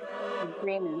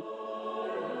agreement,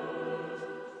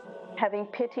 having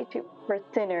pity for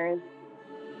sinners,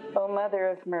 O Mother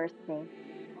of Mercy.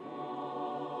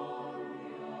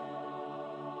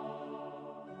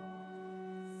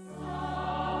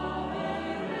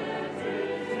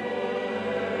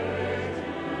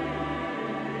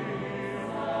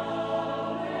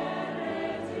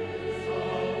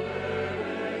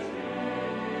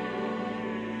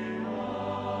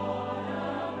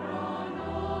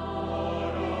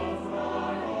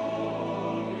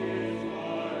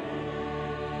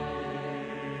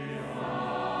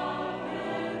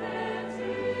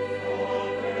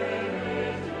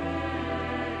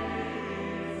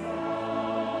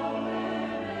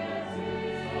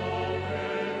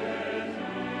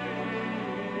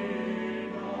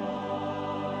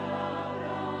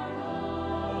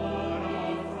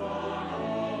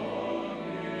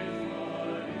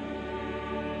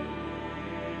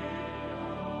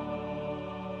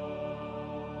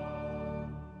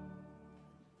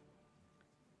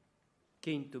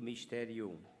 Quinto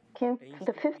mistério.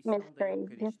 The fifth mystery,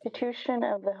 the institution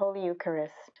of the Holy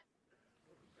Eucharist.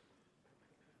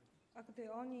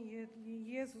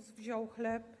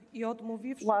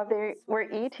 While they were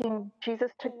eating,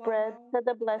 Jesus took bread, said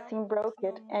the blessing, broke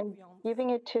it, and giving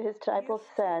it to his disciples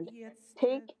said,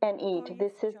 "Take and eat,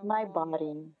 this is my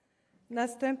body."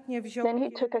 Then he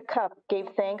took a cup, gave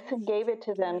thanks, and gave it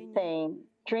to them, saying,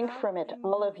 "Drink from it,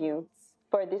 all of you,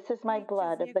 for this is my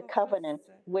blood of the covenant,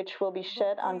 which will be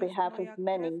shed on behalf of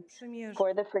many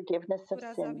for the forgiveness of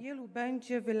sins."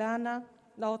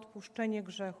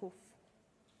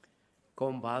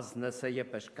 Com base na ceia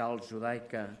pascal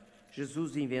judaica,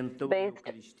 Jesus inventou a Based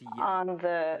Eucaristia on the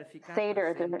para ficar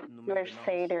Seder, presente the no meio Jewish de nós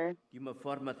Seder, de uma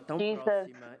forma tão Jesus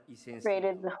próxima e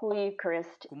created sensível. the Holy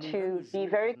Eucharist Comungando to be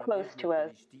very juntos na close mesma to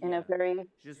us in a Eucaristia, very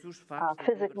Jesus faz da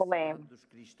physical way. diversidade dos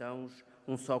cristãos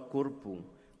um só corpo,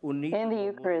 unido In the no amor e na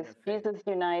Eucharist, fé. Jesus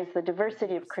unites the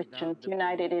diversity of Christians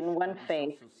united in one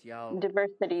faith,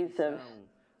 diversities of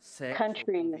sexo ou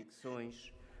countries,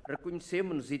 convicções.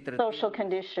 Reconhecemos-nos e social tratamos uns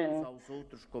condition. aos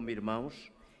outros como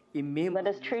irmãos e Let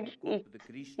membros us do treat mesmo corpo de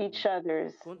Cristo, each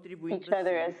other contribuindo as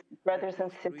assim brothers para and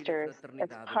construir a sisters, as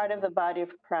fraternidade part no of the mundo. body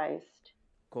of Christ,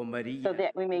 Com Maria, so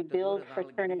that we may build portadora da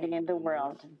fraternity alegria e in do the amor,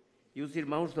 world, e os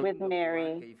irmãos da with língua Mary,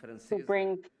 polaca e who francesa,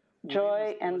 brings oremos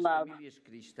joy and pelas love. famílias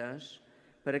cristãs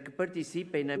para que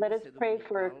participem na Let us missa pray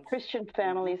for dominical Christian e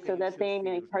families so eduquem os that seus they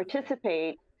may filhos na fé.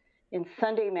 participate in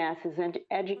Sunday Masses and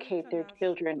educate their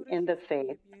children in the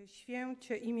faith.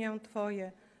 Święcie imię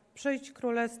Twoje, przyjdź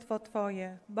królestwo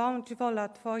Twoje, bądź wola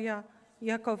Twoja,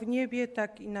 jako w niebie,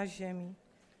 tak i na ziemi.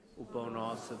 O pão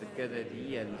nosso de cada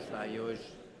dia nos dai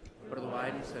hoje.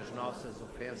 Perdoai-nos as nossas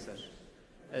ofensas,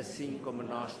 assim como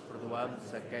nós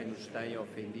perdoamos a quem nos tem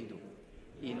ofendido.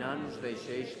 E não nos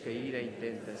deixeis cair em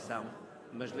tentação,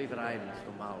 mas livrai-nos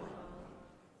do mal.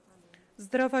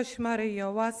 Zdrowaś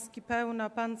Maryjo, łaski pełna,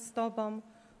 Pan z Tobą,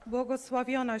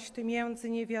 błogosławionaś Ty między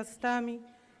niewiastami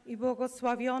i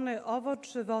błogosławiony owoc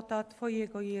żywota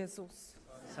Twojego, Jezus.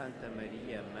 Santa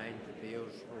Maria, Mãe de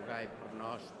Deus, rogai por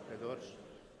nós, pecadores,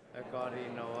 agora e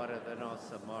na hora da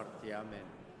nossa morte. Amém.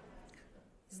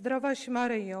 Zdrowaś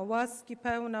Maryjo, łaski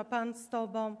pełna, Pan z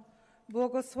Tobą,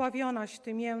 błogosławionaś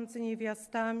Ty między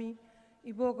niewiastami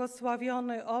i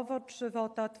błogosławiony owoc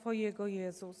żywota Twojego,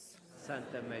 Jezus.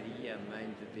 Santa Maria, Mãe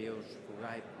de Deus,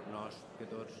 rogai por nós,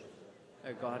 pecadores,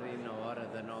 agora e na hora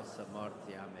da nossa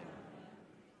morte. Amém.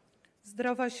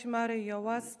 Zdrowaś Maryjo,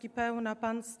 łaski pełna,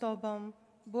 Pan z Tobą,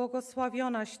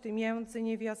 błogosławionaś Ty między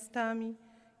niewiastami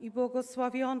i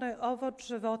błogosławiony owoc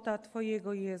żywota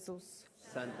Twojego, Jezus.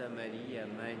 Santa Maria,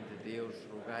 Mãe de Deus,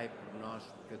 rogai por nós,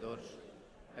 pecadores,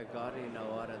 agora e na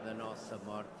hora da nossa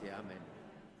morte. Amém.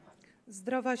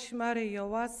 Zdrowaś Maryjo,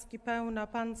 łaski pełna,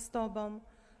 Pan z Tobą,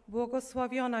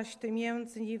 błogosławionaś Ty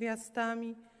między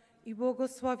niewiastami i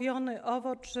błogosławiony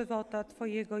owoc żywota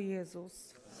Twojego,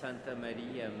 Jezus. Santa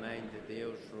Maria, Mãe de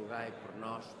Deus, rogai por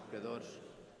nós, pecadores,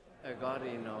 agora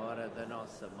e na hora da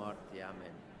nossa morte.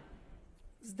 Amém.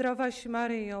 Zdrowaś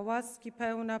Maryjo, łaski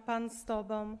pełna, Pan z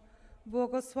Tobą,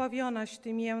 błogosławionaś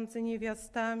Ty między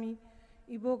niewiastami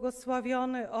i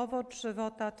błogosławiony owoc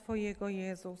żywota Twojego,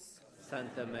 Jezus.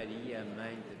 Santa Maria,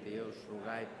 Mãe de Deus,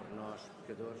 rogai por nós,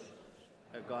 pecadores,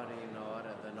 agora e na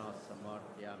hora da nossa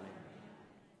morte. Amém.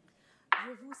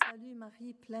 Je vous salue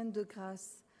Marie, pleine de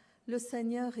grâce. Le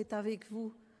Seigneur est avec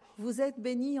vous. Vous êtes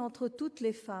bénie entre toutes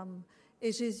les femmes,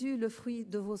 et Jésus, le fruit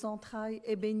de vos entrailles,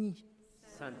 est béni.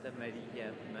 Santa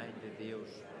Maria, Mãe de Deus,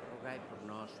 rogai por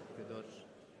nós, pecadores,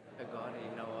 agora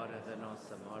e na hora da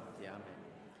nossa morte. Amém.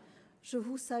 Je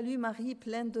vous salue Marie,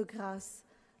 pleine de grâce.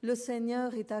 Le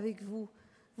Seigneur est avec vous.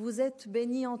 Vous êtes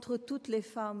bénie entre toutes les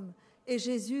femmes, et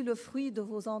Jésus, le fruit de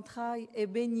vos entrailles, est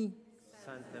béni.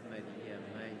 Santa Maria,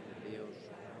 Mãe de Deus,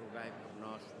 rogai por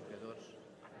nós, pecadores,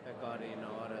 agora e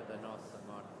na hora da nossa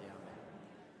morte. Amém.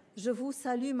 Je vous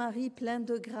salue Marie, pleine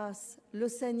de grâce. Le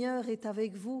Seigneur est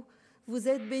avec vous. Vous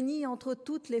êtes bénie entre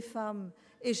toutes les femmes,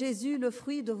 et Jésus, le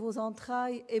fruit de vos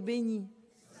entrailles, est béni.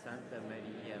 Santa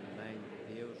Maria, Mãe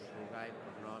de Deus, rogai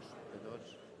por nós,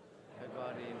 pecadores,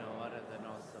 agora e na hora da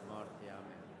nossa morte.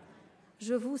 Amém.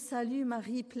 Je vous salue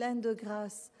Marie, pleine de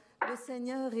grâce. Le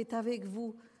Seigneur est avec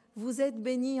vous. Vous êtes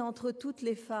bénie entre toutes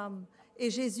les femmes, et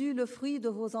Jésus, le fruit de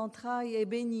vos entrailles, est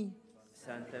béni.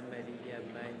 Santa Maria,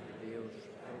 Mãe de Deus,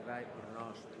 rogai por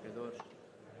nós, pecadores,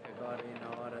 agora e na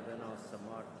hora da nossa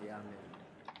morte. Amém.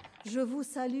 Je vous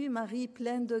salue Marie,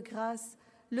 pleine de grâce.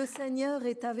 Le Seigneur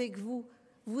est avec vous.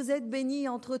 Vous êtes bénie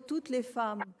entre toutes les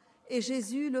femmes, et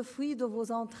Jésus, le fruit de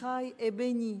vos entrailles, est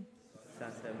béni.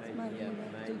 Santa Maria,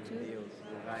 Mãe de Deus,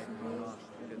 rogai por nós,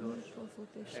 pecadores,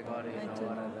 agora e na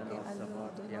hora da nossa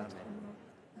morte. Amém.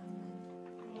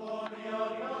 Gloria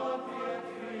Patri et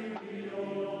Filio,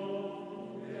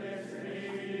 et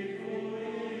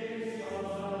Spiritui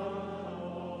Sancti.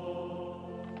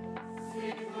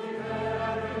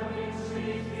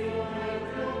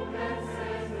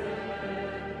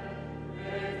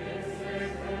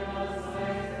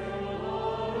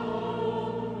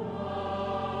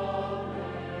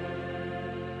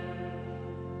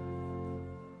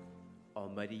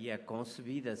 Maria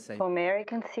concebida sem O Mary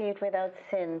conceived without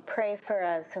sin, pray for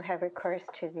us who have recourse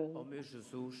to thee. Ó meu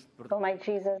Jesus, O my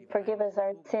Jesus, forgive us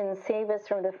our sins, save us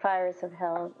from the fires of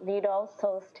hell, lead all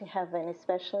souls to heaven,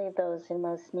 especially those in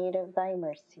most need of thy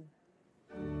mercy.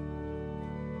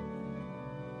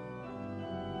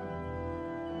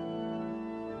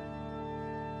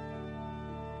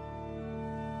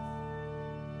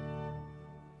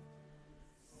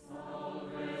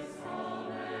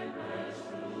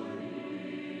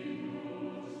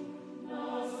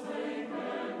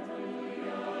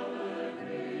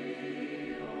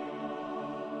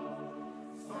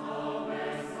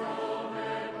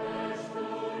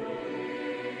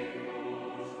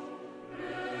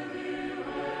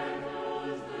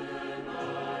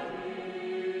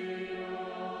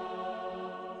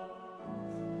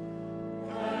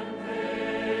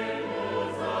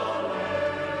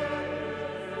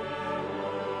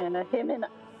 And a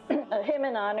hymn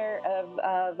in honor of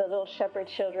the little shepherd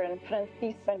children,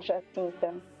 Francisco and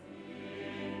Jacinta,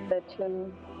 the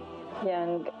two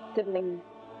young siblings,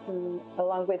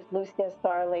 along with Lucia's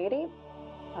Our Lady,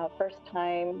 first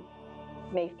time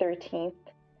May 13th,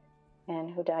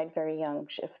 and who died very young,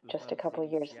 just a couple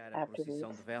of years after these,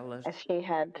 as she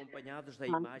had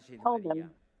told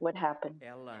them would happen.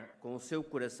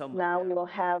 Now we will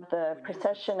have the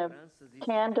procession of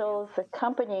candles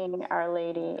accompanying Our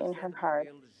Lady in her heart.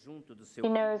 She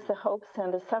knows the hopes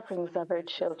and the sufferings of her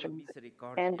children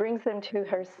and brings them to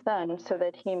her Son so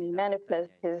that he may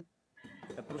manifest his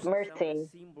mercy,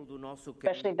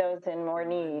 especially those in more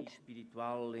need.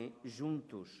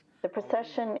 The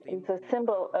procession is a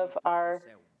symbol of our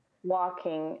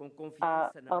walking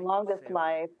along this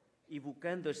life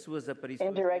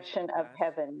in direction of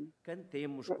heaven.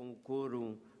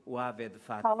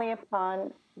 Calling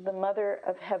upon the Mother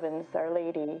of Heavens, Our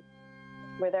Lady,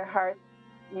 with our hearts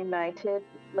united,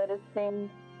 let us sing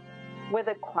with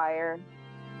a choir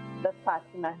the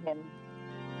Fatima hymn.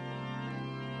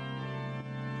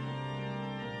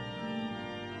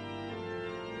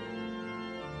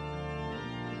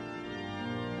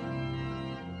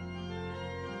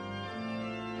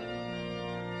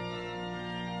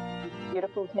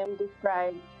 Beautiful hymn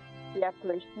describes the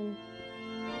apparition.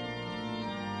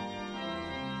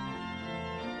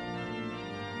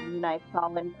 Unite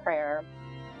all in prayer.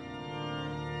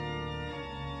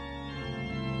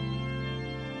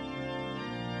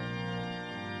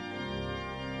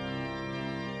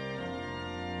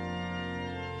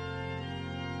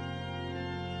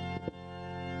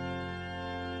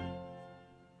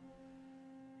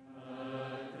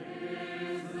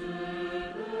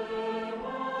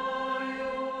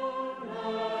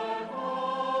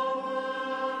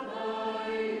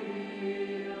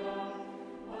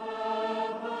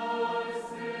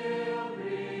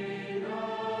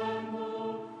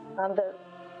 On the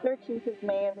 13th of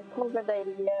May, in the Candlelight,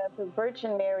 the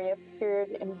Virgin Mary appeared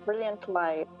in brilliant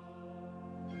light.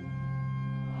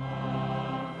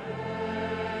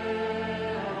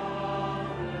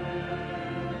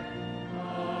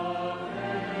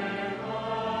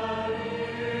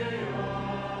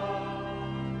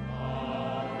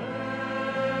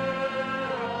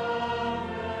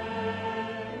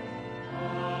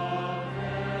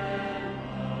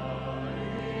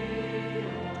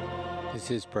 This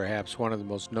is perhaps one of the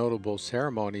most notable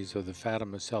ceremonies of the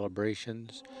Fatima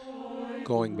celebrations,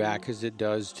 going back as it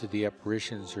does to the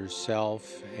apparitions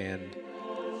herself and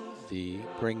the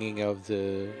bringing of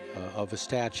a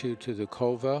statue to the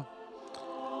cova,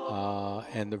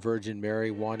 and the Virgin Mary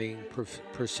wanting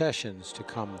processions to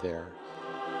come there.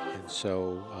 And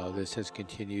so this has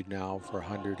continued now for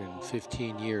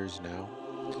 115 years now.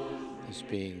 This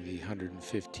being the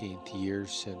 115th year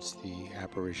since the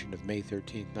apparition of May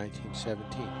 13,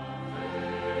 1917.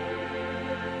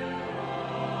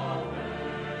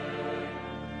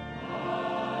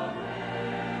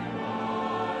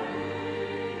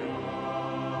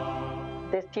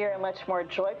 This year, a much more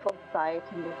joyful sight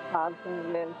in this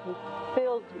Cosm is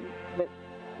filled with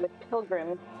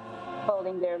pilgrims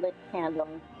holding their lit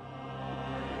candles,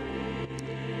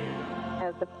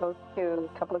 as opposed to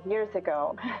a couple of years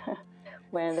ago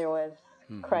when there was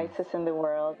crisis in the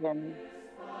world and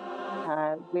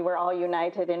we were all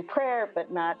united in prayer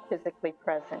but not physically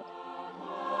present.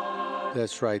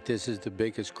 That's right. This is the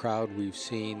biggest crowd we've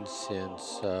seen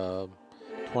since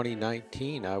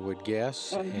 2019, I would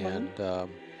guess. And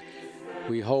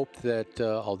we hope that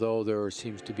although there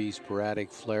seems to be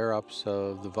sporadic flare-ups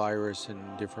of the virus in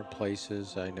different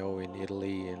places, I know in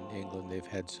Italy and England they've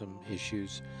had some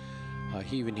issues.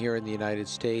 Even here in the United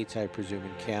States, I presume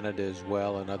in Canada as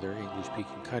well, and other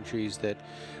English-speaking countries, that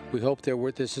we hope that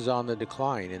this is on the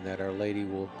decline and that Our Lady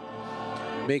will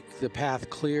make the path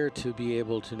clear to be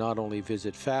able to not only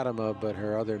visit Fatima, but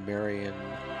her other Marian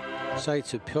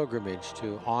sites of pilgrimage,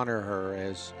 to honor her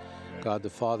as God the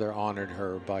Father honored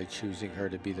her by choosing her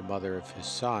to be the mother of his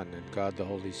Son, and God the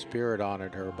Holy Spirit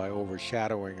honored her by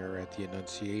overshadowing her at the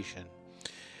Annunciation.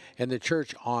 And the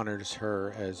Church honors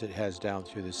her as it has down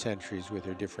through the centuries with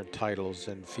her different titles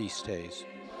and feast days.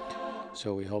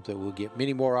 So we hope that we'll get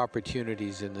many more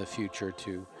opportunities in the future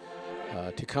to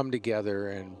come together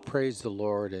and praise the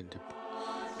Lord and to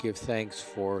give thanks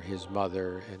for his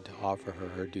mother and to offer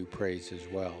her due praise as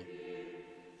well.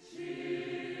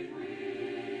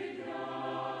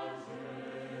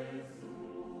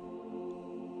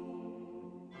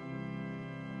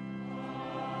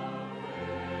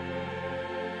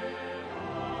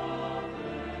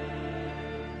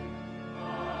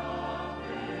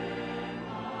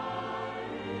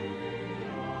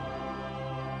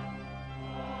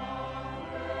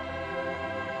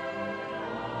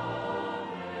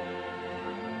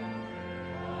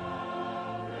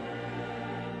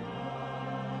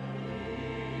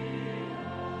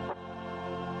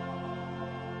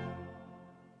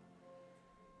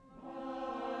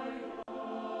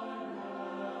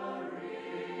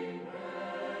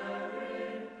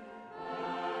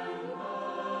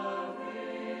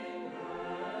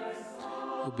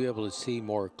 We'll be able to see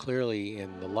more clearly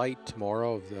in the light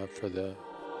tomorrow for the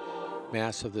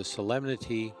Mass of the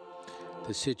Solemnity,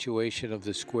 the situation of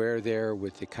the square there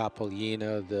with the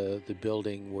Capellina, the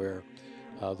building where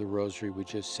the Rosary was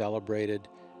just celebrated,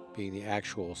 being the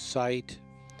actual site.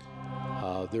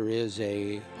 There is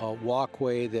a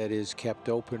walkway that is kept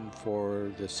open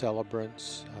for the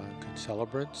celebrants,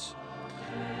 concelebrants,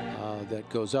 that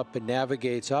goes up and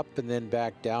navigates up and then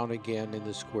back down again in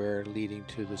the square, leading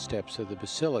to the steps of the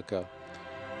Basilica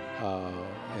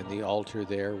and the altar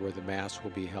there where the Mass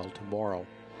will be held tomorrow.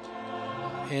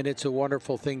 And it's a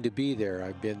wonderful thing to be there.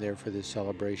 I've been there for this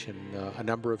celebration a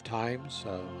number of times,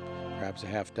 perhaps a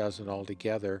half dozen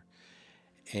altogether,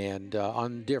 and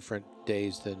on different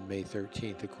days than May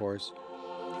 13th, of course.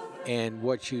 And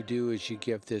what you do is you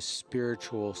give this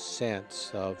spiritual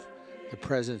sense of the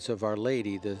presence of Our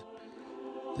Lady, the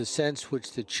sense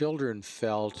which the children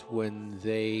felt when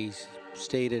they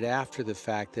stated after the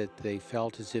fact that they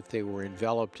felt as if they were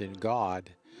enveloped in God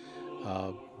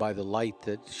by the light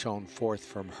that shone forth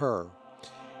from her.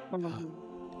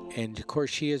 And of course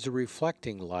she is a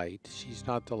reflecting light. She's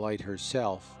not the light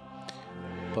herself,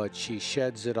 but she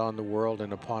sheds it on the world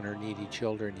and upon her needy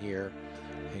children here,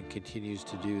 and continues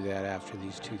to do that after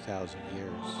these 2,000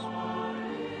 years.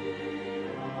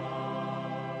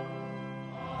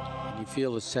 You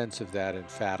feel a sense of that in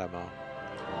Fatima.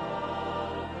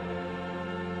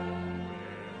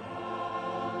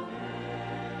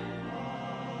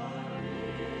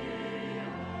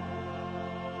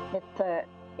 It's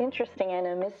interesting and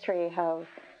a mystery how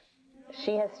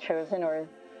she has chosen, or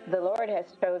the Lord has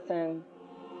chosen,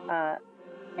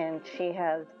 and she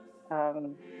has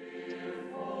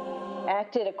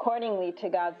acted accordingly to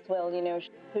God's will. You know,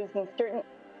 she's in certain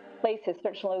places,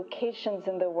 certain locations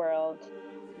in the world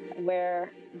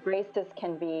where graces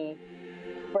can be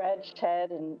spread, shed,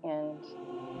 and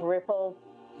rippled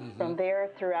from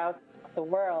there throughout the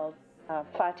world.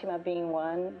 Fatima being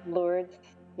one, Lourdes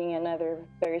being another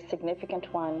very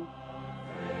significant one,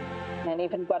 and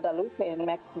even Guadalupe in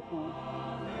Mexico.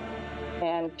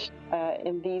 And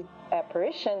in these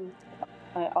apparitions,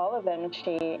 all of them,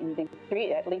 in these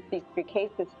three, at least these three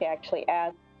cases, she actually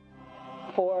asked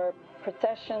for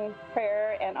procession,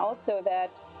 prayer, and also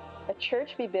that a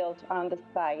church be built on the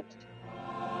site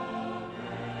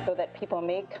so that people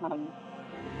may come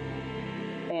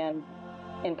and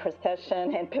in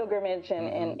procession and pilgrimage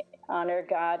and honor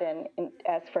God and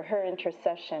ask for her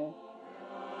intercession,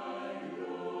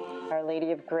 Our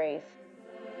Lady of Grace.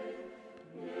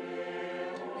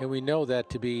 And we know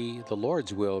that to be the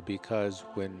Lord's will, because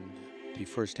when the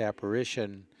first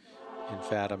apparition in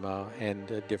Fatima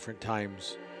and at different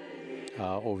times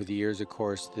over the years, of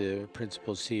course, the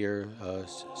principal seer,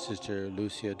 Sister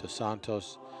Lucia dos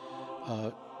Santos,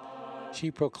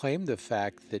 she proclaimed the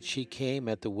fact that she came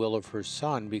at the will of her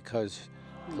Son because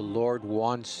the Lord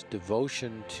wants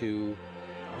devotion to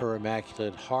her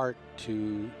Immaculate Heart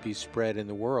to be spread in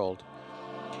the world.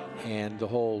 And the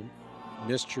whole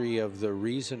mystery of the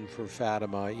reason for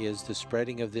Fatima is the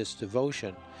spreading of this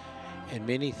devotion. And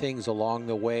many things along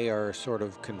the way are sort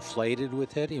of conflated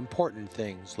with it. Important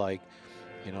things like,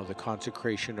 you know, the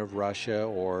consecration of Russia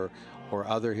or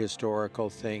other historical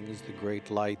things, the great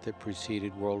light that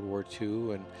preceded World War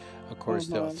II, and of course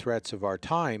the threats of our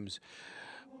times.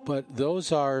 But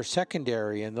those are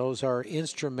secondary, and those are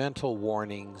instrumental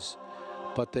warnings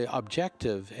But the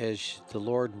objective, as the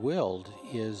Lord willed,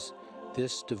 is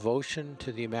this devotion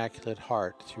to the Immaculate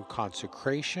Heart through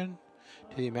consecration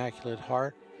to the Immaculate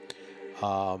Heart,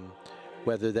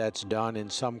 whether that's done in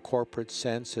some corporate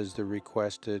sense as the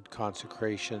requested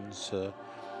consecrations,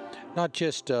 not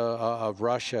just of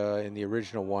Russia in the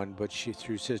original one, but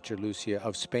through Sister Lucia,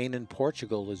 of Spain and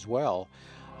Portugal as well.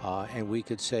 And we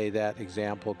could say that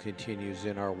example continues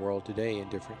in our world today in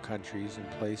different countries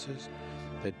and places,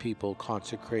 that people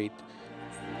consecrate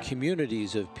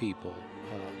communities of people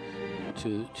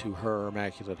to her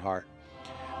Immaculate Heart.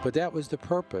 But that was the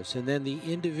purpose. And then the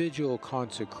individual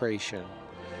consecration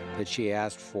that she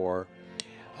asked for,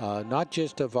 not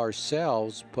just of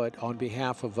ourselves, but on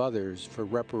behalf of others, for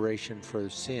reparation for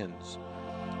sins.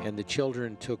 And the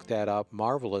children took that up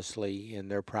marvelously in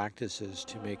their practices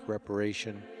to make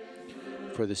reparation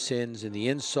for the sins and the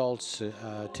insults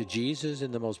to Jesus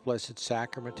in the Most Blessed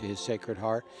Sacrament, to his Sacred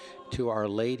Heart, to Our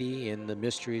Lady in the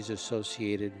mysteries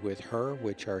associated with her,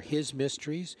 which are his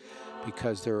mysteries,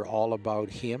 because they're all about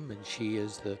him, and she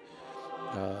is the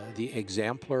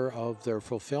exemplar of their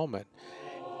fulfillment.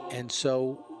 And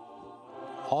so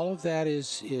all of that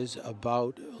is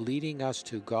about leading us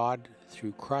to God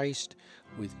through Christ,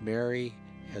 with Mary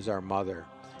as our mother.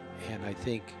 And I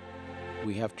think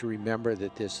we have to remember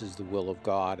that this is the will of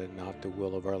God and not the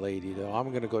will of Our Lady. Though I'm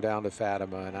going to go down to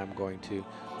Fatima and I'm going to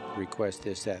request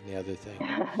this, that, and the other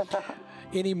thing.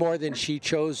 Any more than she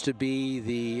chose to be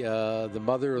the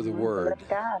mother of the Word.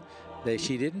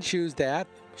 She didn't choose that.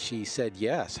 She said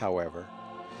yes, however.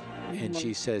 And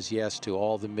she says yes to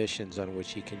all the missions on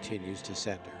which he continues to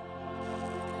send her.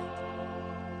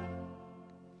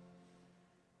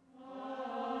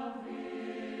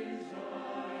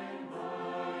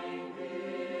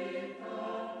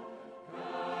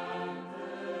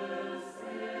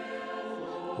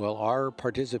 Well, our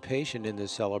participation in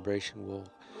this celebration will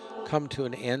come to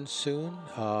an end soon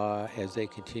as they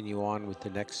continue on with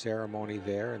the next ceremony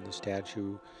there, and the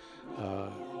statue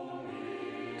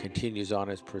continues on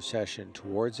its procession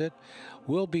towards it.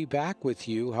 We'll be back with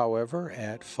you, however,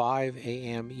 at 5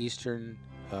 a.m. Eastern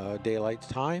Daylight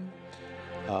Time,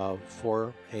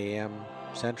 4 a.m.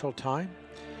 Central Time,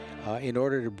 in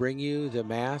order to bring you the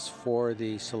Mass for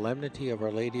the Solemnity of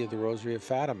Our Lady of the Rosary of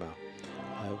Fatima.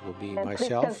 It will be and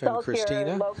myself and Christina.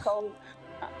 Your local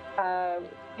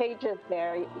pages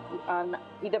there on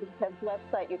EWTN's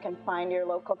website. You can find your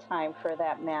local time for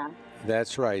that Mass.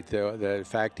 That's right. In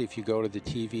fact, if you go to the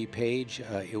TV page,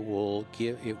 it will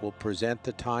present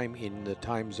the time in the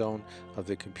time zone of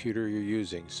the computer you're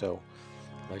using. So,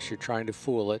 unless you're trying to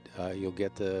fool it, you'll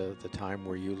get the time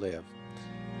where you live.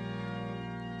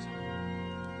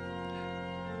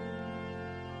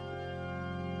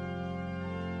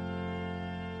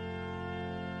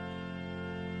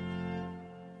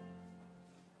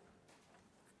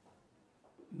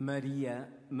 Maria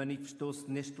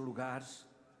manifestou-se neste lugar,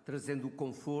 trazendo o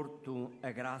conforto,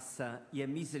 a graça e a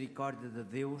misericórdia de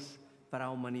Deus para a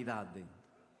humanidade,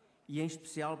 e em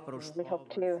especial para os pobres,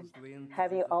 os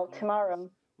doentes,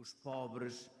 os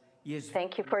pobres e as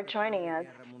vítimas da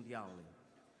Guerra Mundial.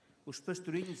 Os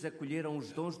pastorinhos acolheram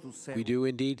os dons do céu. We do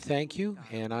indeed thank you,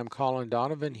 and I'm Colin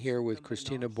Donovan here with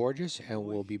Christina Borges, and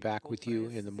we'll be back with you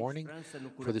in the morning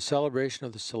for the celebration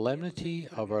of the Solemnity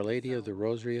of Our Lady of the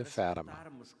Rosary of Fatima.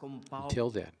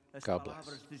 Until then, God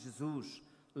bless.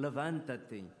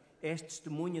 Levanta-te, és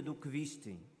testemunha do que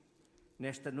viste.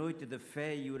 Nesta noite de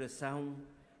fé e oração,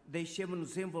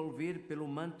 deixemo-nos envolver pelo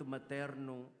manto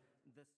materno